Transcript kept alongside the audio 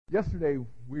Yesterday,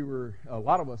 a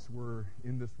lot of us were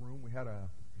in this room. We had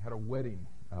a wedding.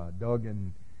 Doug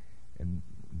and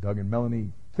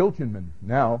Melanie Kilchinman.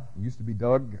 Now, it used to be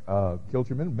Doug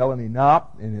Kilchinman, Melanie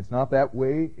Knopp, and it's not that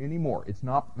way anymore. It's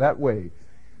not that way.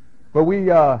 But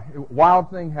wild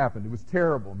thing happened. It was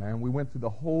terrible, man. We went through the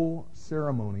whole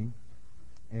ceremony,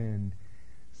 and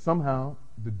somehow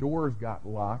the doors got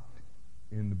locked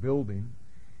in the building,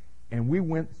 and we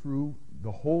went through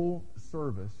the whole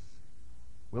service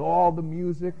with all the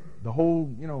music, the whole,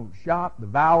 shop, the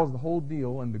vows, the whole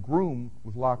deal, and the groom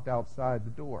was locked outside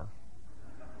the door.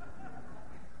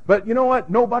 But you know what?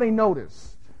 Nobody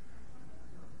noticed.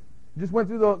 Just went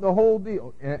through the whole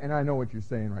deal. And I know what you're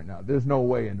saying right now. There's no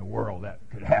way in the world that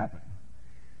could happen.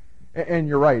 And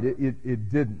you're right,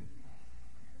 it didn't.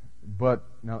 But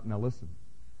now listen.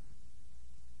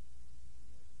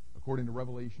 According to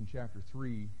Revelation chapter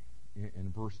 3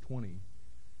 and verse 20,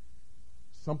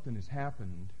 something has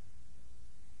happened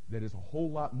that is a whole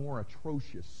lot more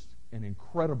atrocious and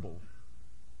incredible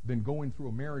than going through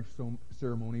a marriage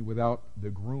ceremony without the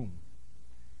groom.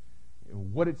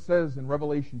 What it says in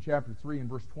Revelation chapter 3 and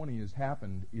verse 20 has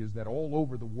happened is that all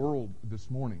over the world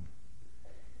this morning,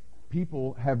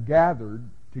 people have gathered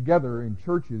together in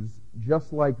churches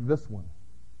just like this one.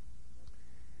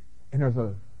 And there's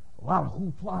a lot of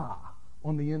hoopla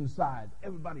on the inside.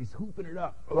 Everybody's hooping it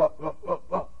up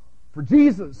for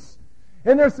Jesus.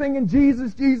 And they're singing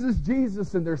Jesus, Jesus,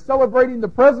 Jesus, and they're celebrating the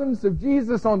presence of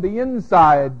Jesus on the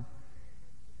inside.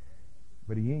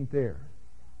 But he ain't there.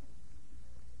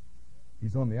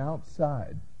 He's on the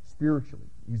outside spiritually.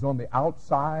 He's on the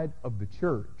outside of the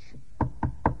church,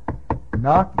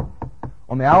 knocking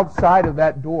on the outside of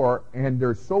that door, and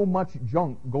there's so much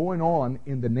junk going on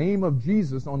in the name of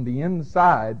Jesus on the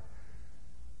inside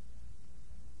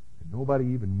that nobody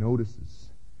even notices.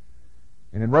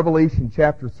 And in Revelation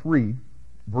chapter 3,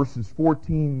 verses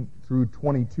 14 through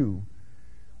 22,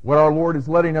 what our Lord is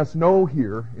letting us know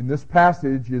here in this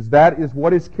passage is that is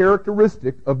what is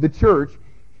characteristic of the church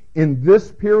in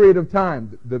this period of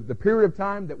time, the period of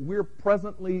time that we're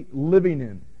presently living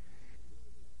in.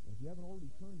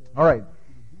 All right.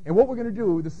 And what we're going to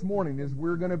do this morning is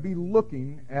we're going to be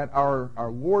looking at our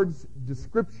Lord's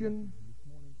description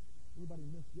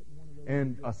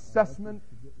and assessment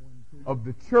of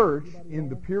the church in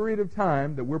the period of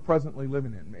time that we're presently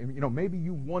living in. And, maybe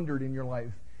you wondered in your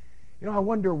life, I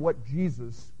wonder what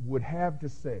Jesus would have to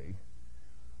say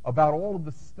about all of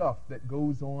the stuff that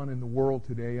goes on in the world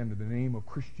today under the name of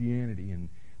Christianity and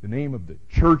the name of the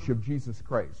Church of Jesus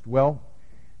Christ. Well,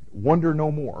 wonder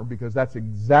no more, because that's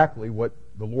exactly what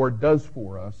the Lord does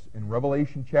for us in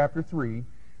Revelation chapter 3,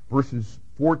 verses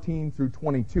 14 through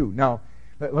 22. Now,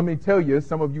 let me tell you,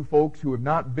 some of you folks who have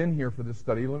not been here for this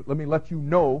study, let me let you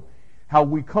know how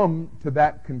we come to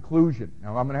that conclusion.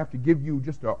 Now, I'm going to have to give you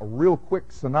just a real quick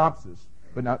synopsis,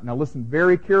 but now listen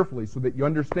very carefully so that you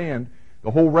understand the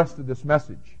whole rest of this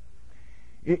message.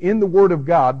 In the Word of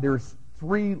God, there's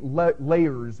three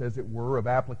layers, as it were, of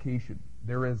application.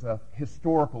 There is a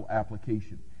historical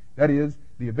application. That is,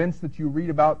 the events that you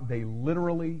read about, they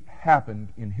literally happened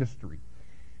in history.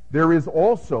 There is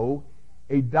also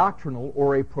a doctrinal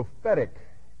or a prophetic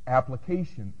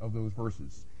application of those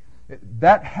verses.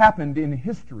 That happened in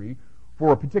history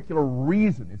for a particular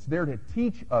reason. It's there to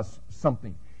teach us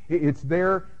something. It's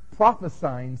there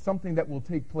prophesying something that will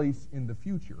take place in the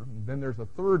future. And then there's a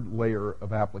third layer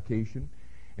of application,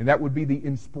 and that would be the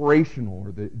inspirational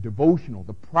or the devotional,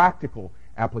 the practical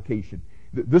application.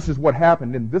 This is what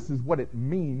happened, and this is what it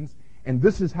means, and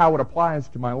this is how it applies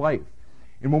to my life.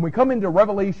 And when we come into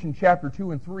Revelation chapter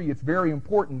 2 and 3, it's very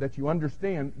important that you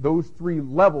understand those three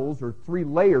levels or three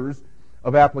layers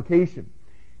of application.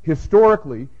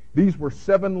 Historically, these were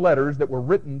 7 letters that were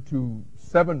written to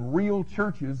 7 real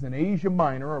churches in Asia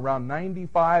Minor around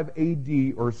 95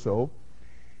 AD or so.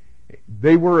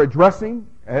 They were addressing,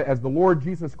 as the Lord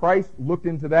Jesus Christ looked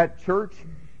into that church,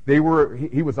 he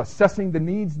was assessing the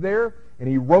needs there, and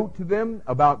he wrote to them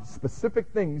about specific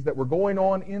things that were going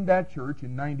on in that church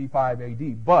in 95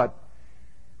 AD. But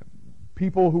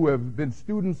people who have been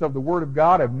students of the Word of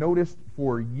God have noticed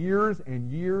for years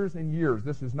and years and years,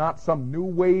 this is not some new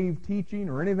wave teaching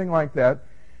or anything like that.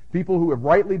 People who have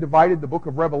rightly divided the book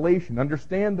of Revelation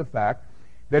understand the fact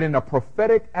that in a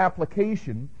prophetic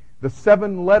application, the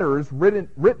 7 letters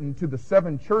written to the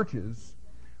 7 churches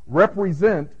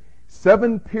represent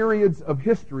 7 periods of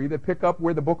history that pick up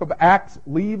where the book of Acts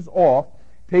leaves off,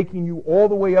 taking you all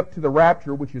the way up to the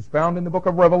rapture, which is found in the book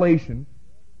of Revelation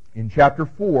in chapter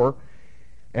 4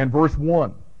 and verse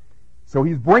 1. So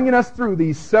he's bringing us through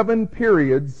these 7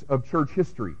 periods of church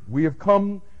history. We have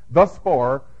come thus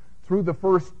far through the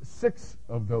first 6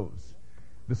 of those.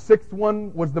 The 6th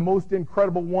one was the most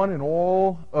incredible one in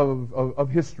all of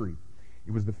history.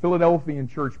 It was the Philadelphian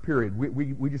church period.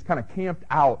 We just kind of camped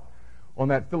out on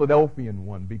that Philadelphian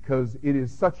one because it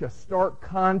is such a stark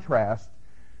contrast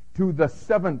to the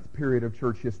 7th period of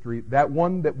church history, that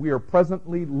one that we are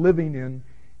presently living in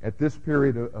at this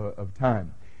period of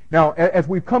time. Now, as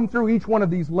we've come through each one of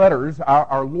these letters,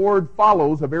 our Lord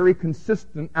follows a very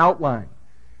consistent outline.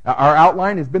 Our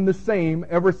outline has been the same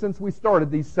ever since we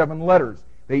started these 7 letters.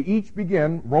 They each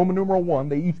begin, Roman numeral 1,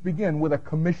 they each begin with a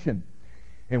commission.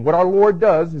 And what our Lord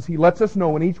does is He lets us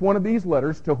know in each one of these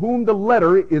letters to whom the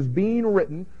letter is being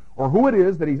written, or who it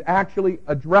is that He's actually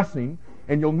addressing.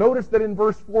 And you'll notice that in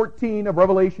verse 14 of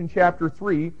Revelation chapter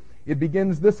 3, it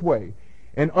begins this way.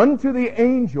 And unto the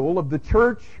angel of the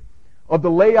church of the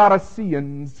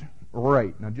Laodiceans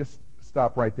write. Now just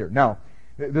stop right there. Now,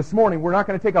 this morning we're not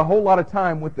going to take a whole lot of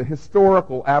time with the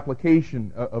historical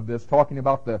application of this, talking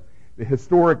about the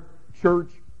historic church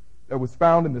that was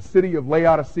found in the city of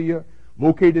Laodicea,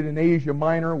 located in Asia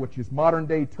Minor, which is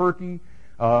modern-day Turkey,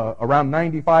 around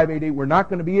 95 AD. We're not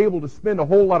going to be able to spend a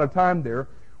whole lot of time there.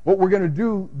 What we're going to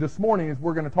do this morning is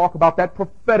we're going to talk about that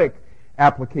prophetic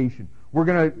application. We're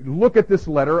going to look at this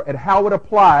letter, at how it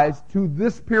applies to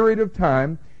this period of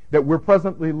time that we're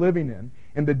presently living in.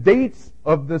 And the dates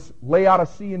of this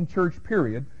Laodicean church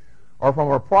period are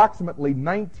from approximately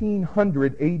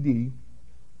 1900 AD,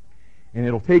 and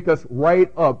it'll take us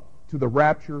right up to the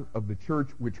rapture of the church,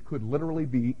 which could literally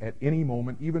be at any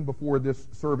moment, even before this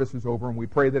service is over, and we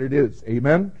pray that it is.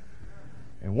 Amen?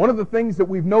 And one of the things that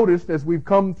we've noticed as we've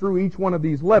come through each one of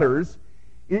these letters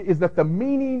is that the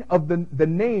meaning of the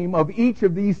name of each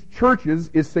of these churches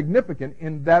is significant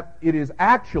in that it is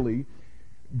actually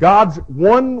God's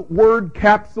one-word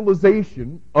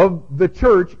capsulization of the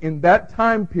church in that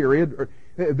time period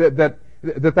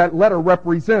that letter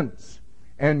represents.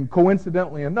 And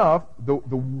coincidentally enough, the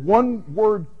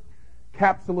one-word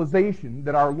capsulization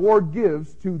that our Lord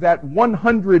gives to that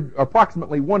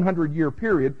approximately 100-year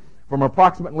period, from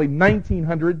approximately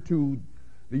 1900 to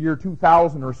the year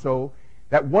 2000 or so,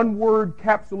 that one-word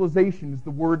capsulization is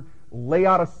the word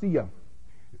Laodicea.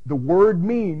 The word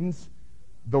means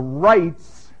the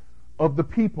rights of the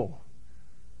people.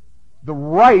 The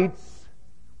rights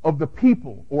of the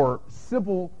people, or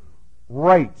civil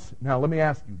rights. Now, let me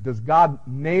ask you, does God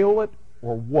nail it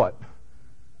or what?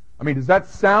 I mean, does that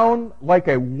sound like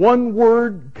a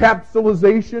one-word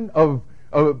capsulization of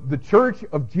the church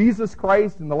of Jesus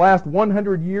Christ in the last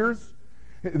 100 years?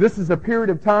 This is a period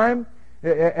of time,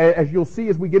 as you'll see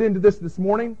as we get into this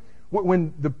morning,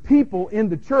 when the people in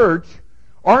the church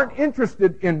aren't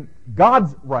interested in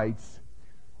God's rights,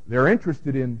 they're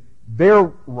interested in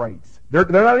their rights. They're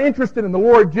not interested in the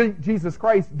Lord Jesus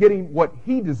Christ getting what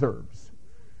He deserves.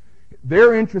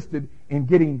 They're interested in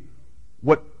getting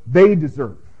what they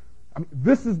deserve. I mean,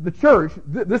 this is the church,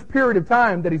 this period of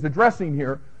time that He's addressing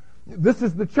here, this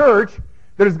is the church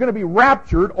that is going to be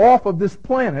raptured off of this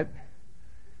planet,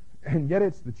 and yet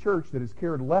it's the church that has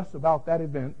cared less about that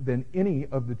event than any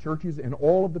of the churches in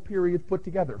all of the periods put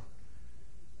together.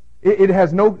 It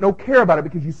has no care about it,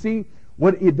 because you see,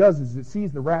 what it does is it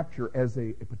sees the rapture as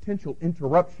a potential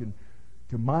interruption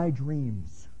to my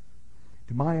dreams,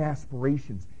 to my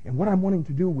aspirations, and what I'm wanting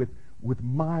to do with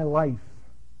my life.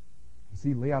 You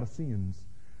see, Laodiceans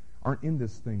aren't in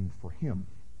this thing for Him.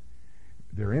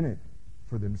 They're in it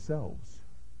for themselves.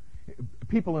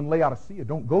 People in Laodicea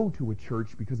don't go to a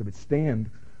church because of its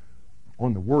stand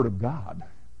on the Word of God,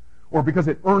 or because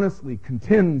it earnestly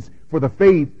contends for the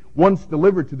faith once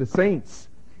delivered to the saints.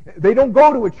 They don't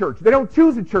go to a church. They don't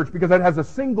choose a church because it has a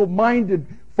single-minded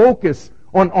focus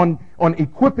on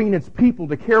equipping its people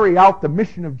to carry out the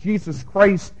mission of Jesus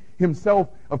Christ Himself,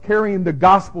 of carrying the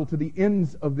gospel to the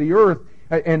ends of the earth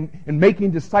and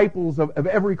making disciples of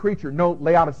every creature. No,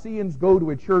 Laodiceans go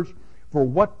to a church for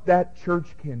what that church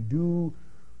can do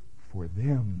for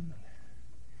them.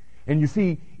 And you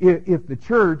see, if the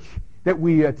church that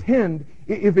we attend,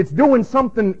 if it's doing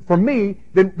something for me,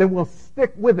 then we'll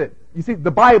stick with it. You see,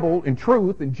 the Bible and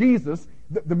truth and Jesus,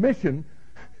 the mission,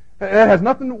 that has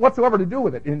nothing whatsoever to do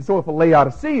with it. And so if a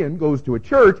Laodicean goes to a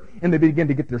church and they begin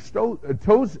to get their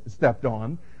toes stepped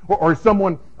on, or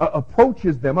someone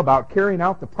approaches them about carrying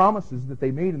out the promises that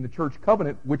they made in the church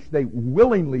covenant, which they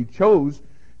willingly chose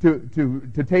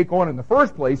to take on in the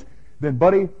first place, then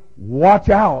buddy, watch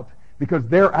out, because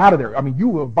they're out of there. I mean,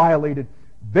 you have violated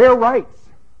their rights,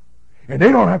 and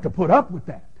they don't have to put up with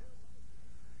that.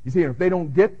 You see, if they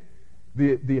don't get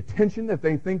the attention that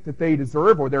they think that they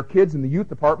deserve, or their kids in the youth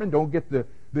department don't get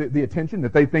the attention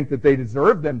that they think that they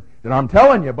deserve, then I'm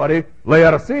telling you, buddy,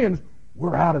 Laodiceans,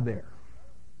 we're out of there.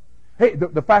 Hey,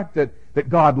 the fact that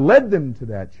God led them to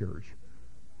that church,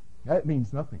 that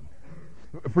means nothing.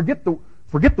 Forget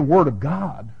the Word of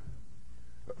God.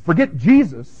 Forget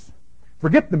Jesus.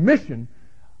 Forget the mission.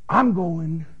 I'm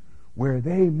going where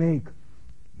they make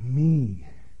me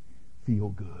feel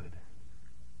good.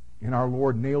 And our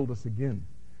Lord nailed us again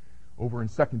over in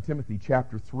 2 Timothy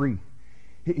chapter 3.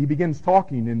 He begins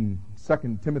talking in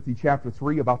 2 Timothy chapter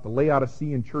 3 about the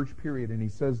Laodicean church period, and he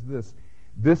says this,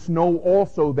 "This know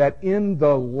also that in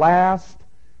the last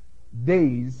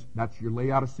days," that's your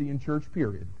Laodicean church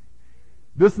period,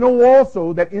 "this know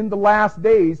also that in the last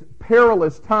days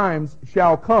perilous times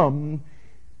shall come."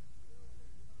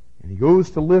 And he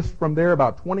goes to list from there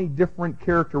about 20 different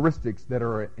characteristics that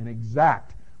are an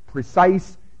exact,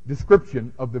 precise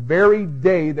description of the very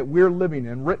day that we're living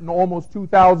in, written almost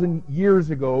 2,000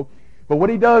 years ago. But what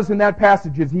he does in that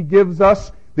passage is he gives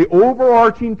us the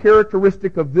overarching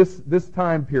characteristic of this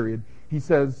time period. He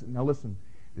says, now listen,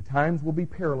 the times will be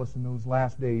perilous in those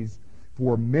last days,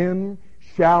 for men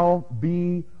shall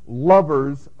be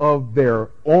lovers of their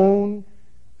own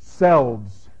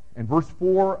selves. And verse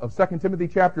 4 of 2 Timothy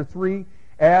chapter 3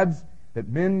 adds that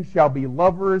men shall be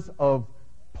lovers of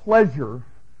pleasure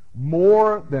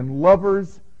more than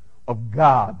lovers of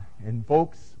God. And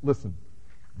folks, listen,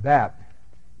 that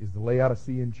is the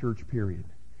Laodicean church period.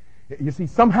 You see,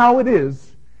 somehow it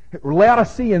is,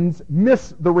 Laodiceans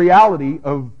miss the reality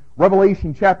of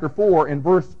Revelation chapter 4 and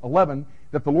verse 11,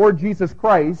 that the Lord Jesus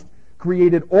Christ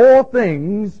created all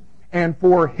things, and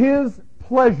for His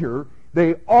pleasure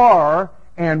they are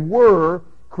and were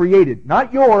created.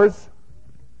 Not yours,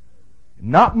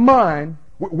 not mine.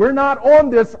 We're not on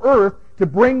this earth to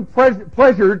bring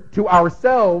pleasure to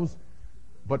ourselves,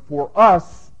 but for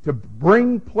us to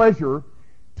bring pleasure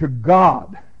to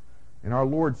God. And our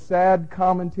Lord's sad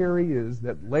commentary is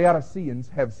that Laodiceans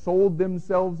have sold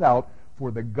themselves out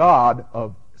for the god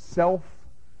of self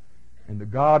and the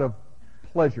god of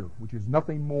pleasure, which is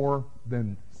nothing more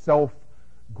than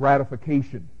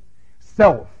self-gratification.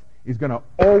 Self is going to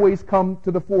always come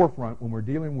to the forefront when we're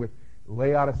dealing with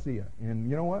Laodicea. And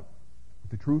you know what?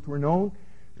 If the truth were known,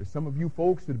 there's some of you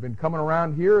folks that have been coming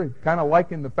around here kind of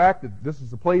liking the fact that this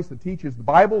is a place that teaches the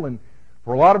Bible, and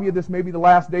for a lot of you this may be the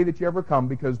last day that you ever come,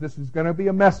 because this is going to be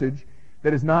a message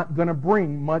that is not going to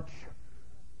bring much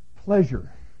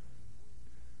pleasure.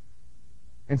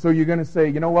 And so you're going to say,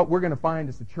 you know what, we're going to find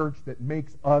us a church that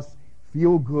makes us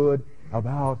feel good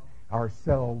about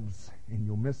ourselves. And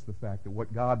you'll miss the fact that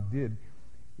what God did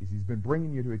is He's been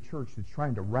bringing you to a church that's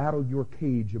trying to rattle your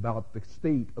cage about the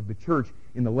state of the church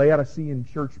in the Laodicean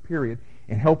church period,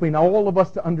 and helping all of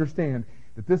us to understand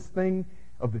that this thing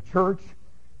of the church,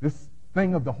 this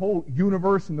thing of the whole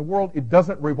universe and the world, it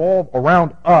doesn't revolve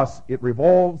around us. It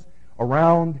revolves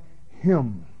around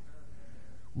Him.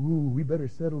 Ooh, we better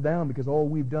settle down, because all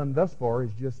we've done thus far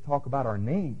is just talk about our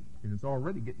name, and it's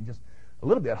already getting just a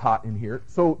little bit hot in here.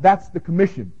 So that's the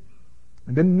commission.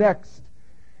 And then next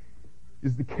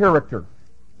is the character.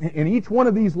 In each one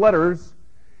of these letters,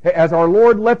 as our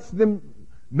Lord lets them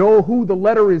know who the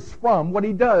letter is from, what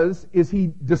He does is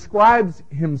He describes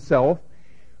Himself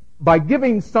by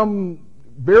giving some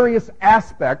various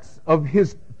aspects of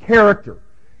His character.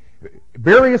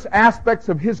 Various aspects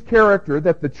of His character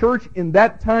that the church in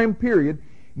that time period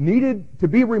needed to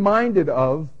be reminded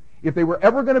of if they were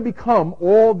ever going to become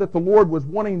all that the Lord was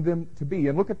wanting them to be.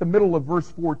 And look at the middle of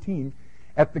verse 14,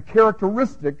 at the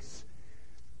characteristics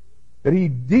that He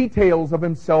details of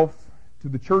Himself to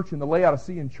the church in the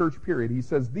Laodicean church period. He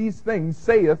says, "These things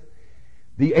saith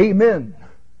the Amen,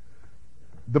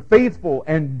 the faithful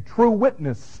and true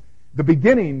witness, the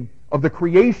beginning of the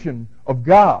creation of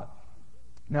God."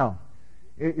 Now,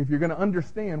 if you're going to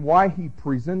understand why He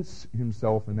presents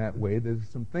Himself in that way, there's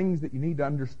some things that you need to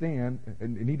understand,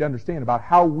 and you need to understand about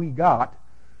how we got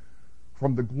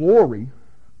from the glory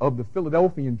of the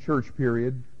Philadelphian church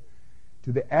period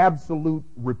to the absolute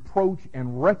reproach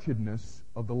and wretchedness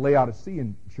of the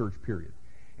Laodicean church period.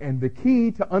 And the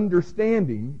key to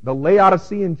understanding the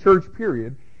Laodicean church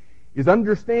period is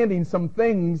understanding some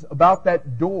things about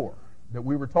that door that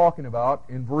we were talking about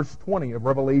in verse 20 of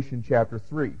Revelation chapter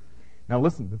 3. Now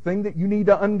listen, the thing that you need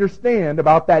to understand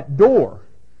about that door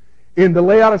in the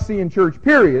Laodicean church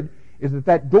period is that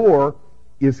that door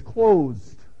is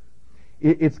closed.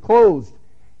 It's closed.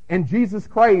 And Jesus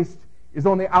Christ is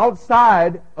on the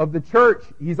outside of the church.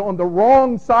 He's on the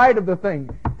wrong side of the thing.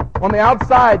 On the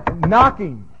outside,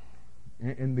 knocking.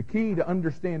 And the key to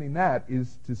understanding that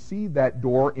is to see that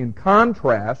door in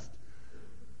contrast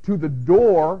to the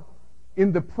door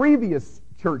in the previous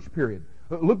church period.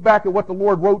 Look back at what the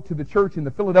Lord wrote to the church in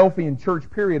the Philadelphian church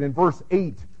period in verse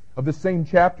 8 of this same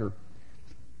chapter.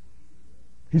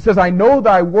 He says, I know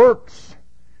thy works.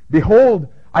 Behold,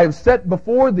 I have set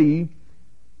before thee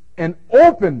an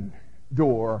open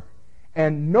door,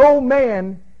 and no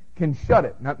man can shut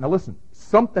it. Now listen,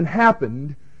 something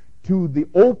happened to the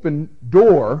open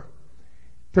door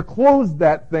to close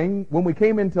that thing when we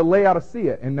came into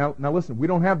Laodicea. And now listen, we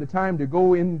don't have the time to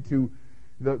go into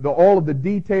all of the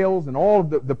details and all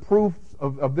of the proofs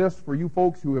of this for you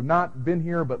folks who have not been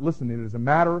here, but listen, it is a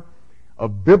matter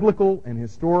of biblical and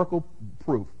historical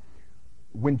proof.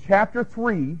 When chapter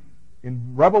 3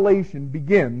 in Revelation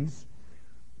begins,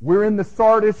 we're in the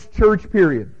Sardis church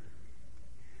period.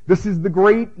 This is the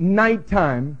great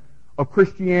nighttime of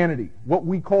Christianity, what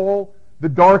we call the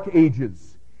Dark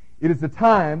Ages. It is the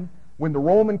time when the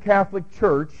Roman Catholic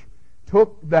Church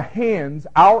took the hands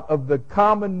out of the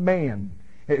common man.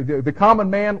 The common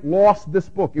man lost this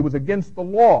book. It was against the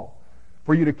law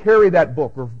for you to carry that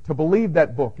book or to believe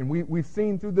that book. And we've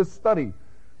seen through this study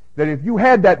that if you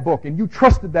had that book and you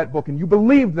trusted that book and you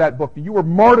believed that book and you were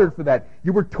martyred for that,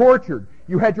 you were tortured,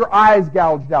 you had your eyes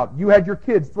gouged out, you had your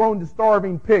kids thrown to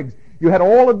starving pigs, you had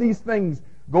all of these things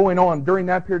going on during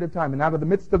that period of time. And out of the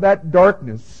midst of that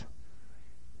darkness,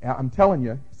 I'm telling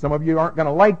you, some of you aren't going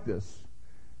to like this,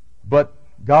 but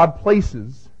God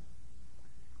places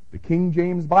the King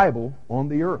James Bible on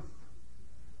the earth.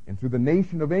 And through the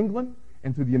nation of England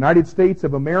and through the United States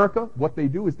of America, what they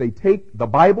do is they take the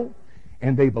Bible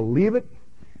and they believe it,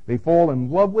 they fall in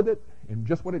love with it, and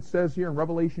just what it says here in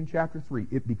Revelation chapter 3,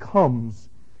 it becomes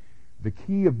the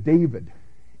key of David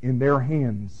in their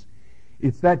hands.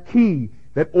 It's that key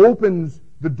that opens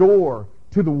the door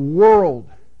to the world.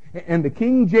 And the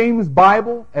King James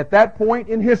Bible, at that point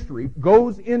in history,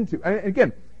 goes into, and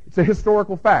again, it's a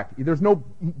historical fact. There's no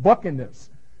buck in this.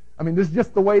 I mean, this is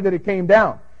just the way that it came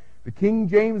down. The King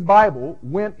James Bible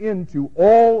went into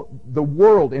all the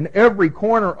world, in every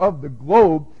corner of the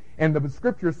globe, and the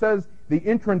Scripture says, the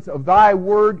entrance of thy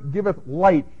word giveth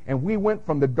light. And we went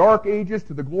from the dark ages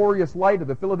to the glorious light of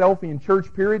the Philadelphian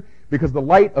church period, because the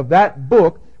light of that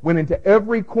book went into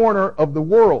every corner of the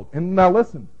world. And now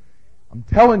listen, I'm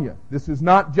telling you, this is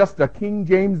not just a King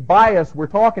James bias we're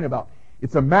talking about.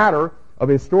 It's a matter of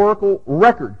historical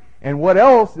record. And what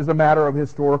else is a matter of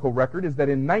historical record is that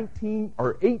in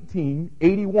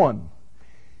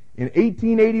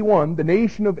 1881, the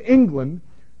nation of England,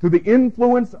 through the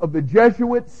influence of the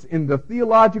Jesuits in the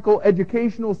theological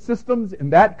educational systems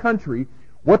in that country,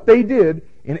 what they did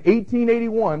in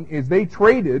 1881 is they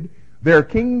traded their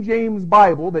King James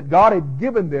Bible that God had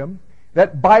given them,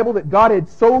 that Bible that God had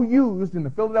so used in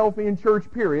the Philadelphian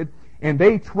church period, and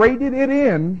they traded it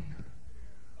in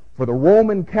for the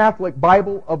Roman Catholic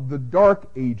Bible of the Dark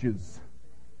Ages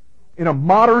in a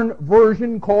modern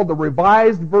version called the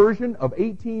Revised Version of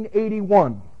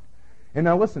 1881. And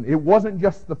now listen, it wasn't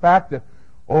just the fact that,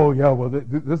 oh yeah, well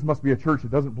this must be a church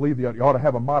that doesn't believe that you ought to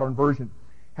have a modern version.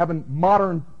 Having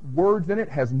modern words in it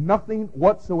has nothing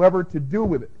whatsoever to do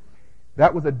with it.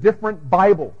 That was a different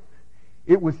Bible.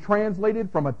 It was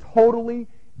translated from a totally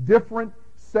different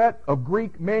set of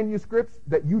Greek manuscripts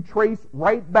that you trace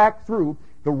right back through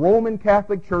the Roman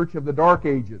Catholic Church of the Dark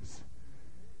Ages.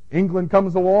 England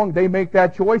comes along, they make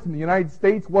that choice, and the United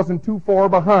States wasn't too far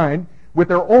behind with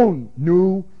their own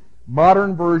new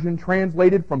modern version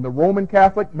translated from the Roman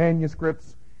Catholic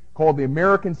manuscripts called the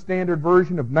American Standard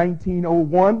Version of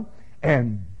 1901,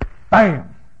 and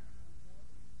bam!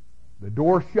 The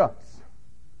door shuts.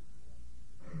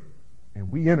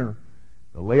 And we enter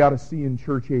the Laodicean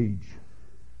church age.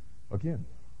 Again,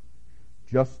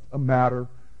 just a matter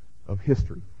of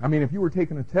history. I mean, if you were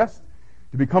taking a test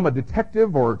to become a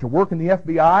detective or to work in the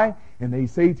FBI, and they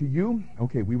say to you,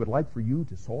 okay, we would like for you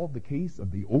to solve the case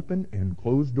of the open and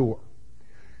closed door.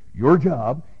 Your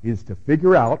job is to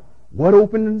figure out what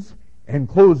opens and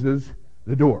closes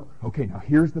the door. Okay, now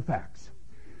here's the facts.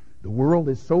 The world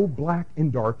is so black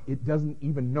and dark, it doesn't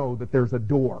even know that there's a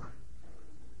door.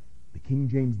 The King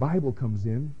James Bible comes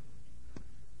in,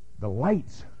 the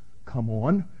lights come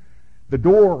on, the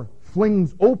door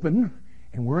flings open,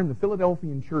 and we're in the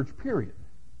Philadelphian church period.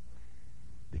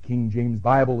 The King James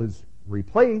Bible is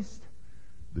replaced,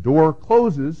 the door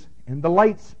closes, and the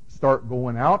lights start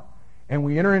going out, and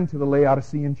we enter into the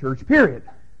Laodicean church period.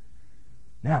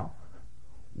 Now,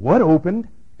 what opened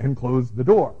and closed the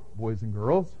door, boys and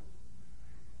girls?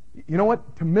 You know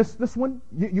what? To miss this one,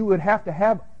 you would have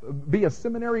to be a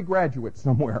seminary graduate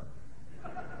somewhere.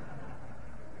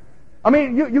 I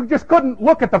mean, you just couldn't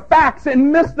look at the facts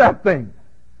and miss that thing.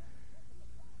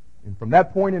 And from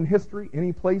that point in history,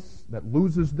 any place that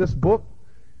loses this book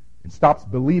and stops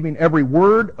believing every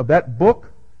word of that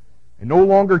book and no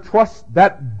longer trust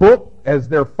that book as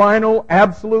their final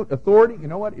absolute authority, you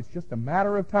know what? It's just a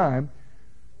matter of time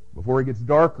before it gets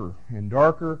darker and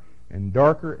darker and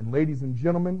darker. And ladies and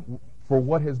gentlemen, for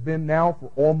what has been now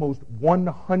for almost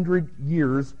 100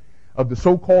 years of the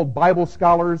so-called Bible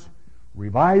scholars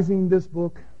revising this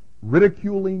book,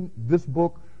 ridiculing this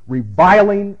book,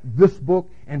 reviling this book,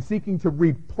 and seeking to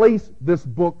replace this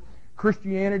book,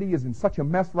 Christianity is in such a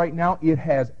mess right now, it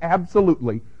has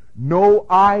absolutely no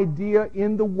idea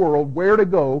in the world where to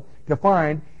go to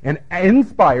find an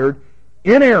inspired,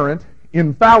 inerrant,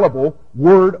 infallible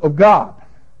Word of God.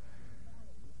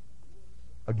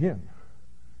 Again,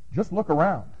 just look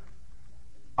around.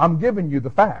 I'm giving you the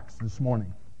facts this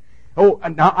morning. Oh,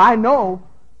 now I know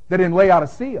that in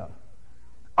Laodicea,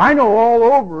 I know all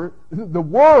over the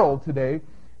world today,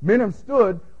 men have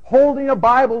stood holding a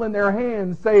Bible in their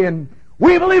hands saying,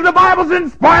 "We believe the Bible's the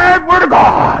inspired Word of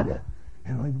God."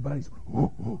 And everybody's,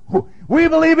 "Ooh, ooh, ooh. We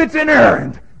believe it's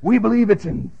inerrant. We believe it's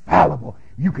infallible.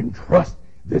 You can trust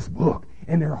this book."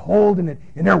 And they're holding it,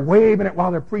 and they're waving it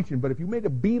while they're preaching. But if you made a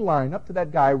beeline up to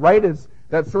that guy right as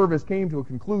that service came to a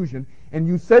conclusion, and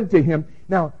you said to him,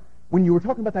 "Now, when you were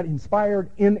talking about that inspired,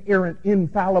 inerrant,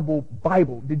 infallible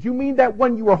Bible, did you mean that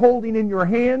one you were holding in your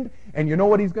hand?" And you know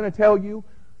what he's going to tell you?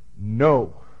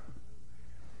 No.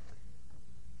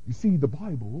 You see, the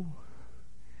Bible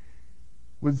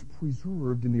was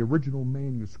preserved in the original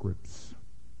manuscripts.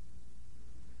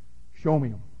 Show me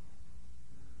them.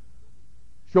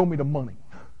 Show me the money.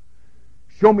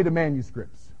 Show me the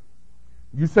manuscripts.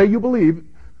 You say you believe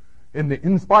in the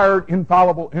inspired,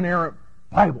 infallible, inerrant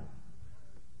Bible.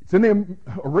 It's in the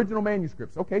original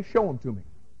manuscripts. Okay, show them to me.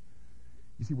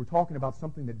 You see, we're talking about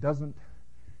something that doesn't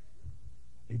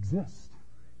exist.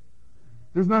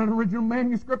 There's not an original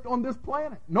manuscript on this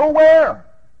planet. Nowhere.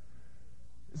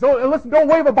 So listen, don't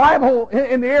wave a Bible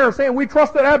in the air saying we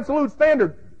trust that absolute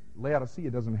standard.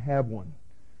 Laodicea doesn't have one.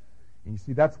 And you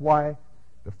see, that's why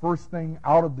the first thing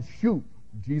out of the chute,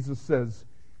 Jesus says,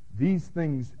 "These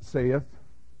things saith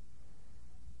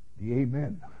the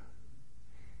Amen."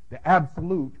 The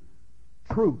absolute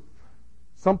truth.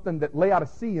 Something that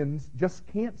Laodiceans just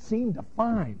can't seem to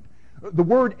find. The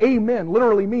word amen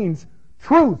literally means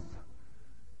truth.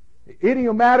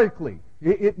 Idiomatically,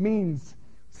 it means,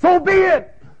 "So be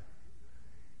it."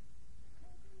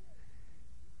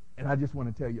 And I just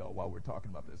want to tell y'all while we're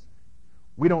talking about this,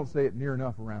 we don't say it near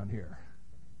enough around here.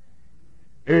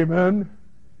 Amen.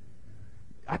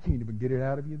 I can't even get it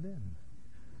out of you then.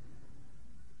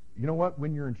 You know what?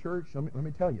 When you're in church, let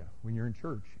me tell you, when you're in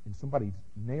church and somebody's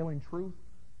nailing truth,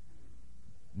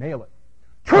 nail it.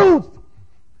 Truth!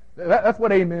 That's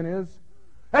what amen is.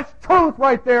 That's truth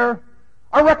right there.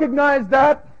 I recognize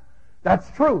that. That's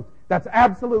truth. That's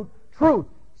absolute truth.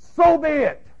 So be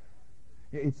it.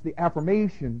 It's the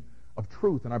affirmation of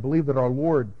truth. And I believe that our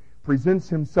Lord presents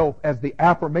Himself as the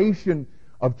affirmation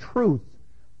of truth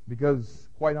because,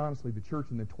 quite honestly, the church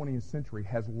in the 20th century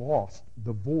has lost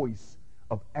the voice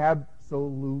of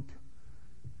absolute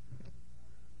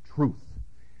truth.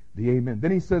 The amen.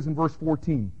 Then he says in verse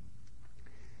 14,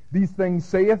 "These things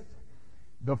saith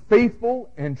the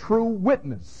faithful and true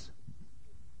witness."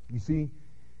 You see,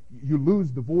 you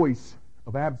lose the voice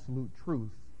of absolute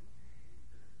truth,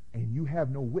 and you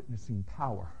have no witnessing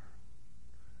power.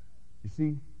 You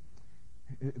see,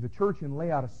 the church in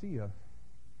Laodicea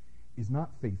is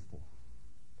not faithful.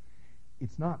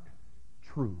 It's not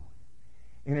true.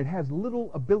 And it has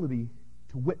little ability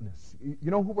to witness.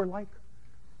 You know who we're like?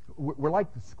 We're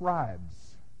like the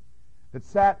scribes that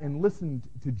sat and listened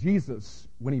to Jesus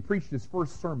when He preached His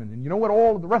first sermon. And you know what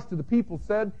all of the rest of the people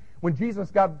said when Jesus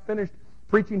got finished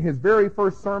preaching His very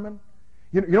first sermon?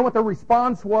 You know what their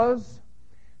response was?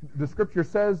 The Scripture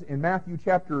says in Matthew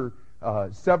chapter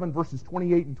 7, verses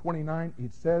 28 and 29,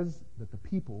 it says that the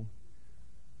people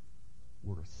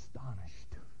were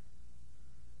astonished.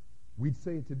 We'd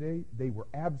say today they were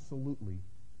absolutely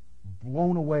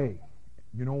blown away.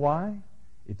 You know why?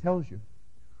 It tells you.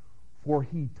 For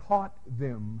He taught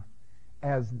them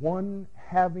as one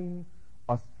having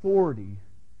authority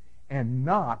and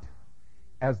not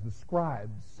as the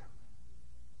scribes.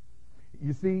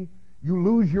 You see, you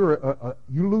lose your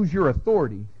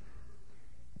authority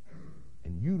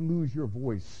and you lose your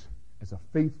voice as a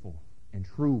faithful and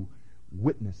true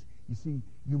witness. You see,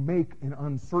 you make an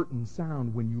uncertain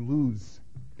sound when you lose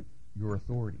your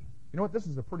authority. You know what? This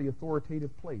is a pretty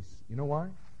authoritative place. You know why?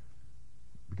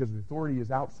 Because the authority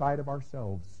is outside of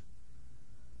ourselves.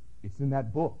 It's in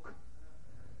that book.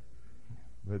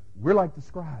 But we're like the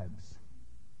scribes.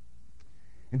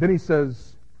 And then he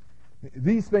says,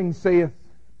 "These things saith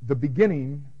the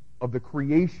beginning of the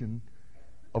creation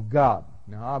of God.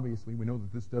 Now, obviously, we know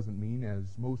that this doesn't mean, as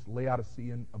most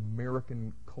Laodicean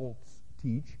American cults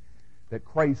teach, that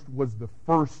Christ was the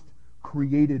first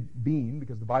created being,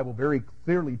 because the Bible very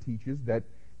clearly teaches that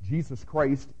Jesus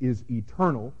Christ is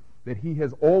eternal, that he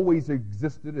has always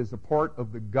existed as a part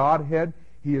of the Godhead.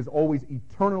 He has always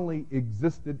eternally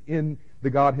existed in the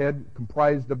Godhead,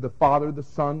 comprised of the Father, the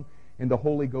Son, and the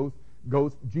Holy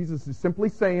Ghost. Jesus is simply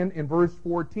saying in verse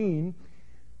 14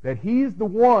 that he's the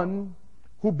one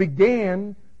who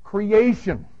began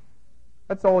creation.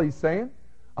 That's all he's saying.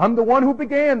 I'm the one who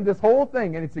began this whole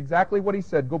thing. And it's exactly what he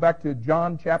said. Go back to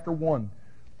John chapter 1.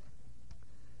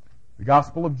 The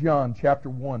Gospel of John chapter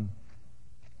 1.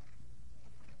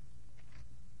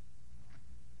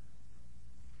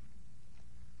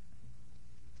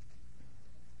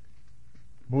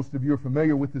 Most of you are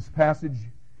familiar with this passage.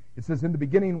 It says, in the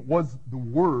beginning was the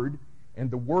Word, and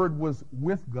the Word was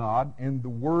with God, and the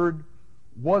Word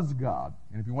was God.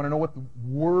 And if you want to know what the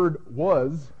Word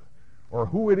was, or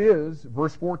who it is,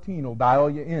 verse 14 will dial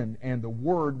you in. And the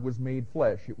Word was made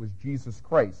flesh. It was Jesus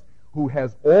Christ, who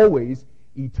has always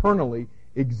eternally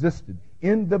existed.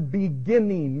 In the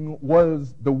beginning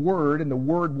was the Word, and the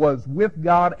Word was with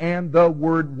God, and the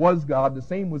Word was God. The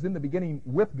same was in the beginning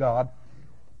with God.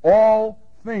 All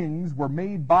things were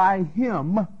made by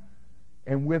Him,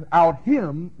 and without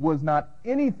Him was not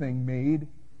anything made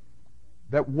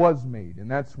that was made. And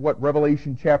that's what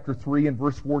Revelation chapter 3 and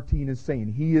verse 14 is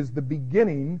saying. He is the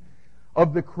beginning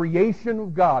of the creation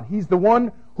of God. He's the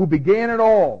one who began it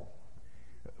all.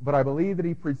 But I believe that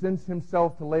he presents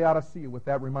himself to Laodicea with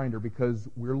that reminder, because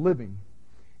we're living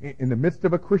in the midst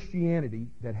of a Christianity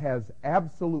that has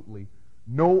absolutely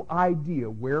no idea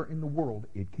where in the world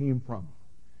it came from.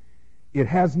 It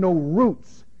has no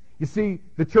roots. You see,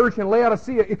 the church in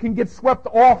Laodicea, it can get swept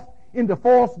off into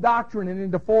false doctrine and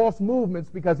into false movements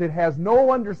because it has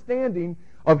no understanding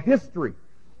of history.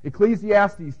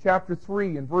 Ecclesiastes chapter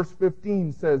 3 and verse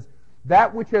 15 says,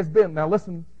 that which has been, now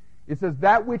listen, it says,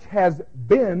 that which has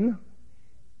been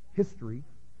history,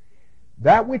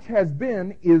 that which has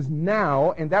been is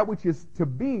now, and that which is to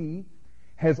be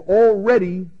has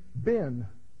already been.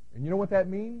 And you know what that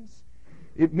means?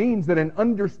 It means that an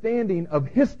understanding of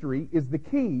history is the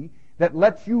key that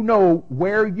lets you know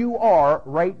where you are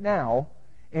right now,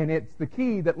 and it's the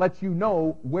key that lets you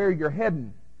know where you're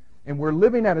heading. And we're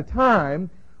living at a time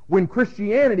when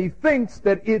Christianity thinks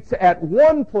that it's at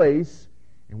one place,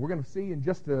 and we're going to see in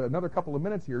just another couple of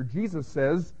minutes here, Jesus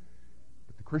says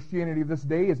that the Christianity of this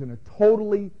day is in a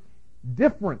totally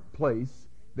different place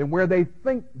than where they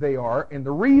think they are. And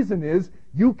the reason is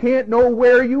you can't know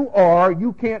where you are,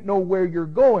 you can't know where you're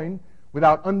going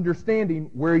without understanding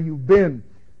where you've been.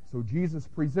 So Jesus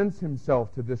presents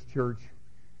himself to this church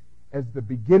as the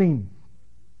beginning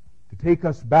to take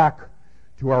us back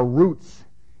to our roots.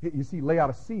 You see,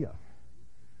 Laodicea,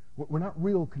 we're not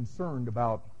real concerned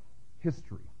about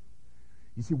history.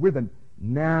 You see, we're the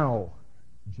now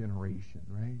generation,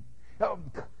 right?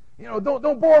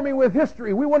 Don't bore me with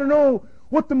history. We want to know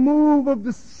what the move of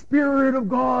the Spirit of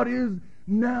God is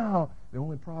now. The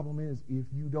only problem is, if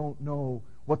you don't know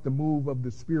what the move of the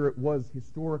Spirit was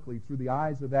historically through the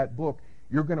eyes of that book,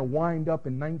 you're going to wind up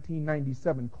in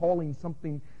 1997 calling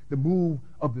something the move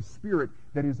of the Spirit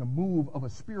that is a move of a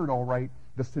spirit, all right,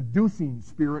 the seducing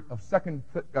spirit of 2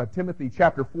 Timothy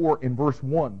chapter 4 in verse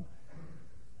 1.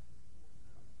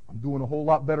 I'm doing a whole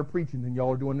lot better preaching than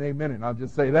y'all are doing in a minute, I'll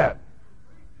just say that.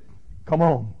 Come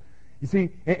on. You see,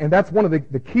 and that's one of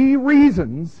the key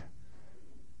reasons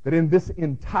that in this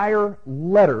entire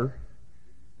letter,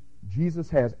 Jesus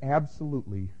has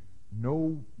absolutely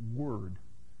no word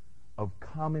of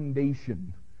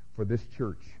commendation for this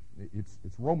church. It's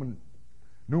Roman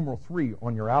numeral 3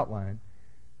 on your outline,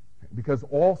 because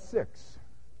all 6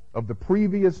 of the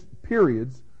previous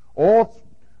periods, all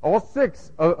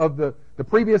 6 of the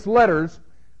previous letters,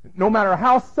 no matter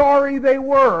how sorry they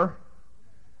were,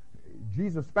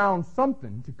 Jesus found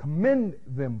something to commend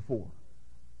them for.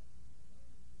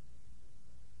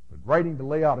 But writing to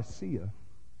Laodicea,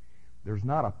 there's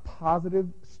not a positive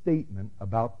statement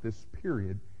about this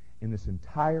period in this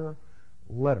entire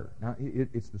letter. Now,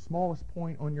 it's the smallest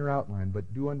point on your outline,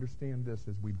 but do understand this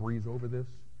as we breeze over this.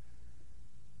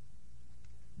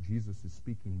 Jesus is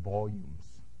speaking volumes.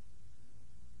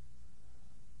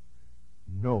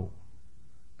 No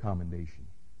commendation.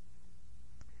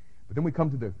 But then we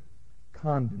come to the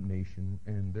condemnation,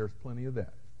 and there's plenty of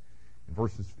that in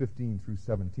verses 15 through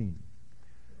 17.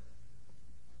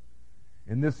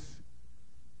 And this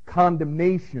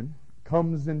condemnation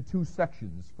comes in 2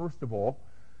 sections. First of all,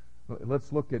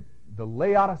 let's look at the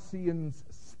Laodicean's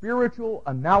spiritual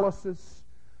analysis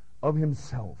of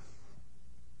himself.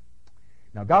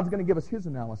 Now, God's going to give us His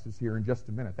analysis here in just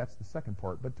a minute. That's the second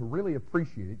part. But to really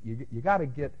appreciate it, you got to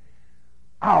get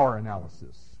our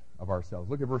analysis of ourselves.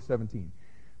 Look at verse 17.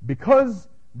 Because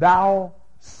thou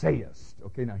sayest,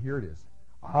 okay, now here it is,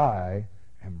 I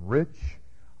am rich,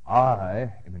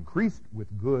 I am increased with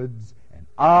goods, and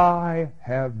I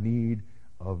have need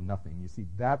of nothing. You see,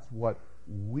 that's what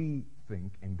we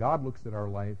think, and God looks at our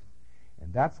life,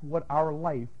 and that's what our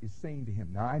life is saying to Him.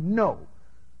 Now, I know,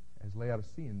 as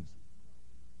Laodiceans,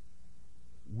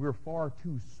 we're far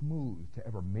too smooth to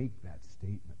ever make that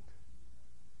statement.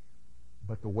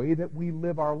 But the way that we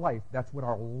live our life, that's what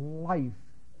our life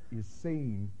is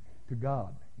saying to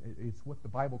God. It's what the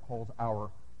Bible calls our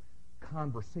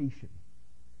conversation.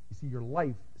 You see, your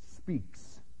life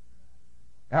speaks.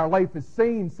 Our life is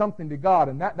saying something to God,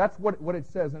 and that's what it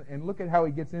says. And look at how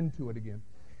he gets into it again.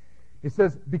 It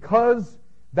says, because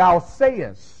thou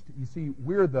sayest. You see,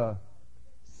 we're the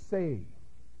say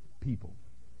people.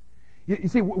 You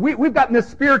see, we've gotten this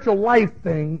spiritual life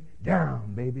thing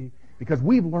down, baby, because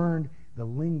we've learned the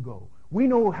lingo. We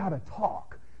know how to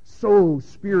talk so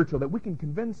spiritual that we can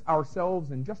convince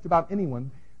ourselves and just about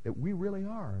anyone that we really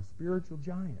are a spiritual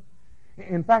giant.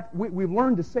 In fact, we've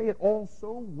learned to say it all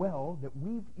so well that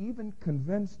we've even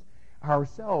convinced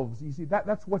ourselves. You see,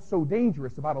 that's what's so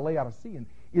dangerous about a Laodicean,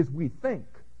 is we think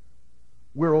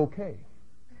we're okay.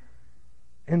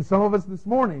 And some of us this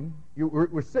morning,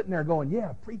 we're sitting there going,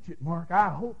 yeah, preach it, Mark. I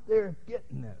hope they're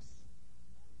getting this.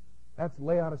 That's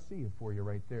Laodicea for you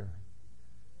right there.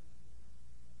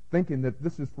 Thinking that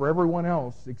this is for everyone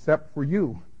else except for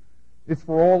you. It's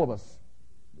for all of us.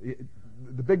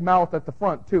 The big mouth at the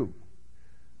front, too.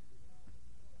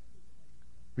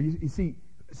 But you see,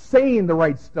 saying the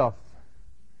right stuff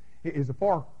is a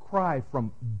far cry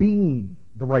from being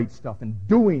the right stuff and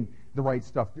doing the right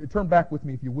stuff. Turn back with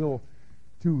me, if you will,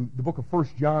 to the book of 1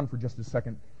 John for just a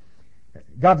second.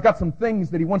 God's got some things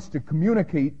that He wants to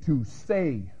communicate to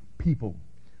say people.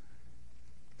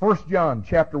 1 John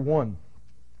chapter 1.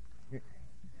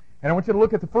 And I want you to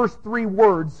look at the first 3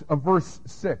 words of verse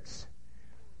 6.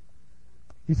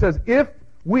 He says, if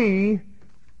we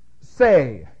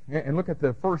say, and look at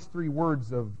the first 3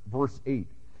 words of verse 8.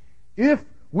 If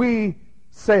we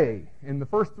say, in the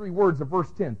first 3 words of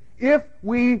verse 10, if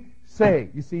we say,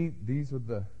 you see, these are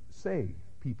the say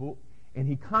people, and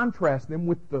he contrasts them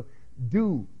with the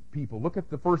do people. Look at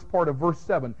the first part of verse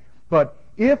 7. But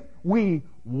if we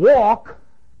walk,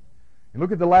 and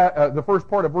look at the first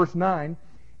part of verse 9,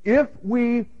 if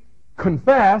we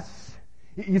confess,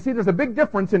 you see there's a big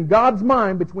difference in God's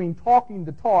mind between talking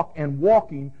the talk and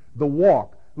walking the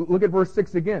walk. Look at verse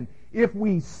 6 again. If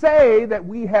we say that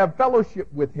we have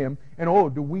fellowship with Him, and oh,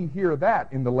 do we hear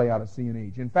that in the Laodicean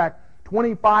age. In fact,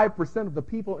 25% of the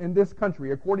people in this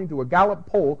country, according to a Gallup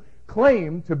poll,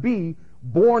 claim to be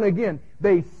born again.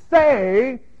 They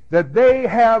say that they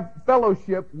have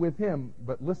fellowship with Him.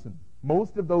 But listen,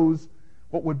 most of those,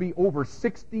 what would be over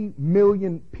 60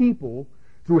 million people,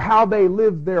 through how they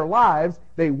live their lives,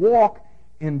 they walk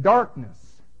in darkness.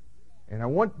 And I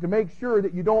want to make sure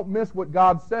that you don't miss what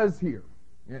God says here.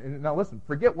 Now listen,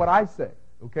 forget what I say,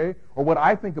 okay, or what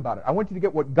I think about it. I want you to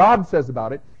get what God says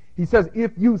about it. He says,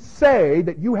 if you say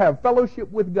that you have fellowship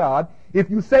with God, if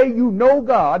you say you know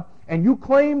God, and you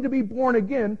claim to be born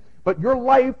again, but your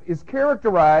life is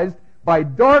characterized by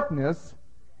darkness,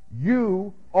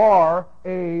 you are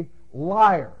a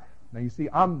liar. Now you see,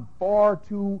 I'm far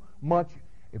too much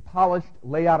a polished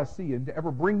Laodicean to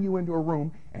ever bring you into a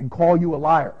room and call you a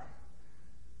liar.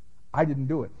 I didn't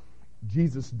do it.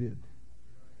 Jesus did.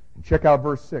 And check out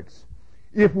verse 6.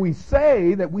 If we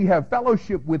say that we have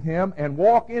fellowship with Him and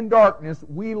walk in darkness,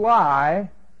 we lie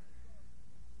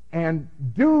and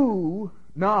do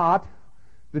not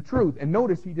the truth. And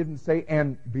notice he didn't say,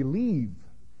 and believe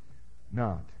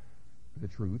not the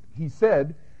truth. He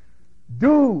said,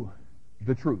 do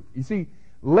the truth. You see,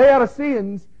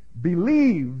 Laodiceans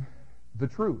believe the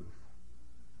truth.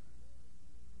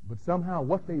 But somehow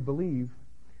what they believe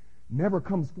never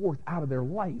comes forth out of their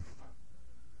life.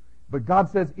 But God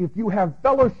says, if you have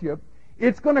fellowship,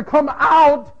 it's going to come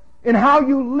out in how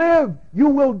you live. You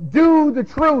will do the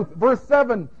truth. Verse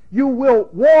 7, you will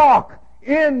walk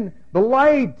in the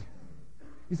light.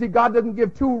 You see, God doesn't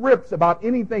give 2 rips about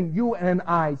anything you and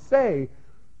I say,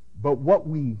 but what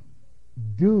we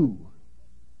do.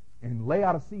 And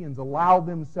Laodiceans allow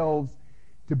themselves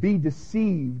to be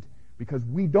deceived because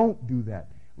we don't do that.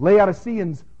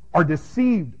 Laodiceans are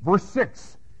deceived. Verse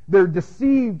 6, they're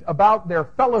deceived about their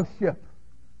fellowship.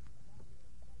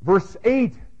 Verse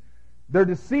 8, they're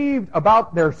deceived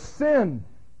about their sin.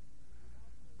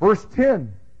 Verse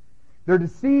 10, they're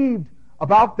deceived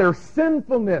about their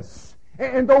sinfulness.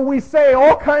 And though we say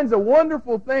all kinds of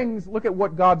wonderful things, look at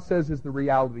what God says is the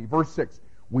reality. Verse 6,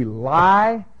 we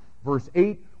lie. Verse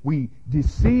 8, we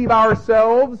deceive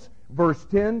ourselves. Verse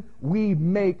 10, we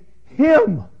make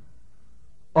Him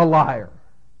a liar.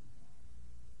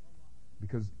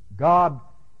 Because God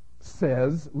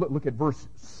says, look at verse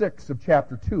 6 of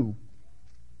chapter 2,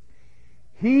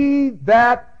 he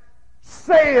that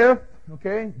saith,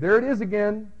 okay, there it is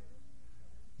again,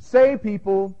 say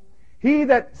people, he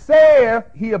that saith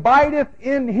he abideth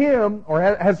in Him, or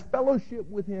has fellowship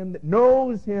with Him, that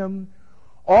knows Him,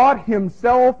 ought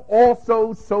himself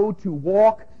also so to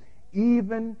walk,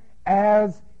 even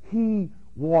as He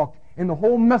walked. And the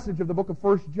whole message of the book of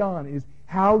 1 John is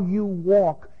how you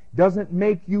walk doesn't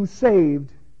make you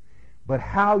saved, but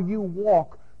how you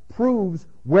walk proves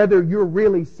whether you're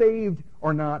really saved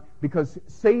or not, because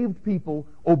saved people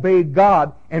obey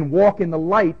God and walk in the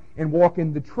light and walk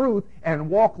in the truth and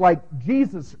walk like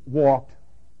Jesus walked.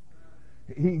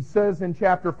 He says in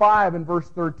chapter 5 and verse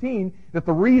 13 that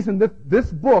the reason that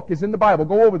this book is in the Bible,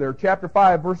 go over there, chapter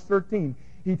 5, verse 13.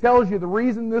 He tells you the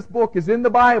reason this book is in the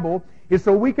Bible is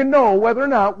so we can know whether or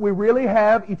not we really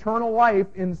have eternal life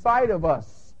inside of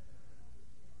us.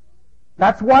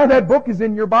 That's why that book is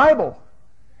in your Bible.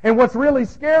 And what's really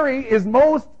scary is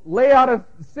most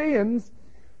Laodiceans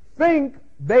think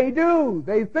they do.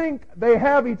 They think they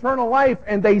have eternal life,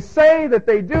 and they say that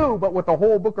they do, but what the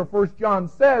whole book of 1 John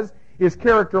says is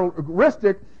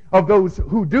characteristic of those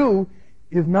who do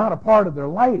is not a part of their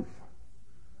life.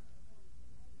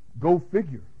 Go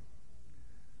figure.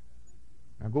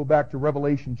 Now go back to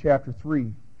Revelation chapter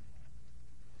 3.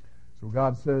 So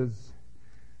God says,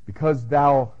 because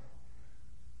thou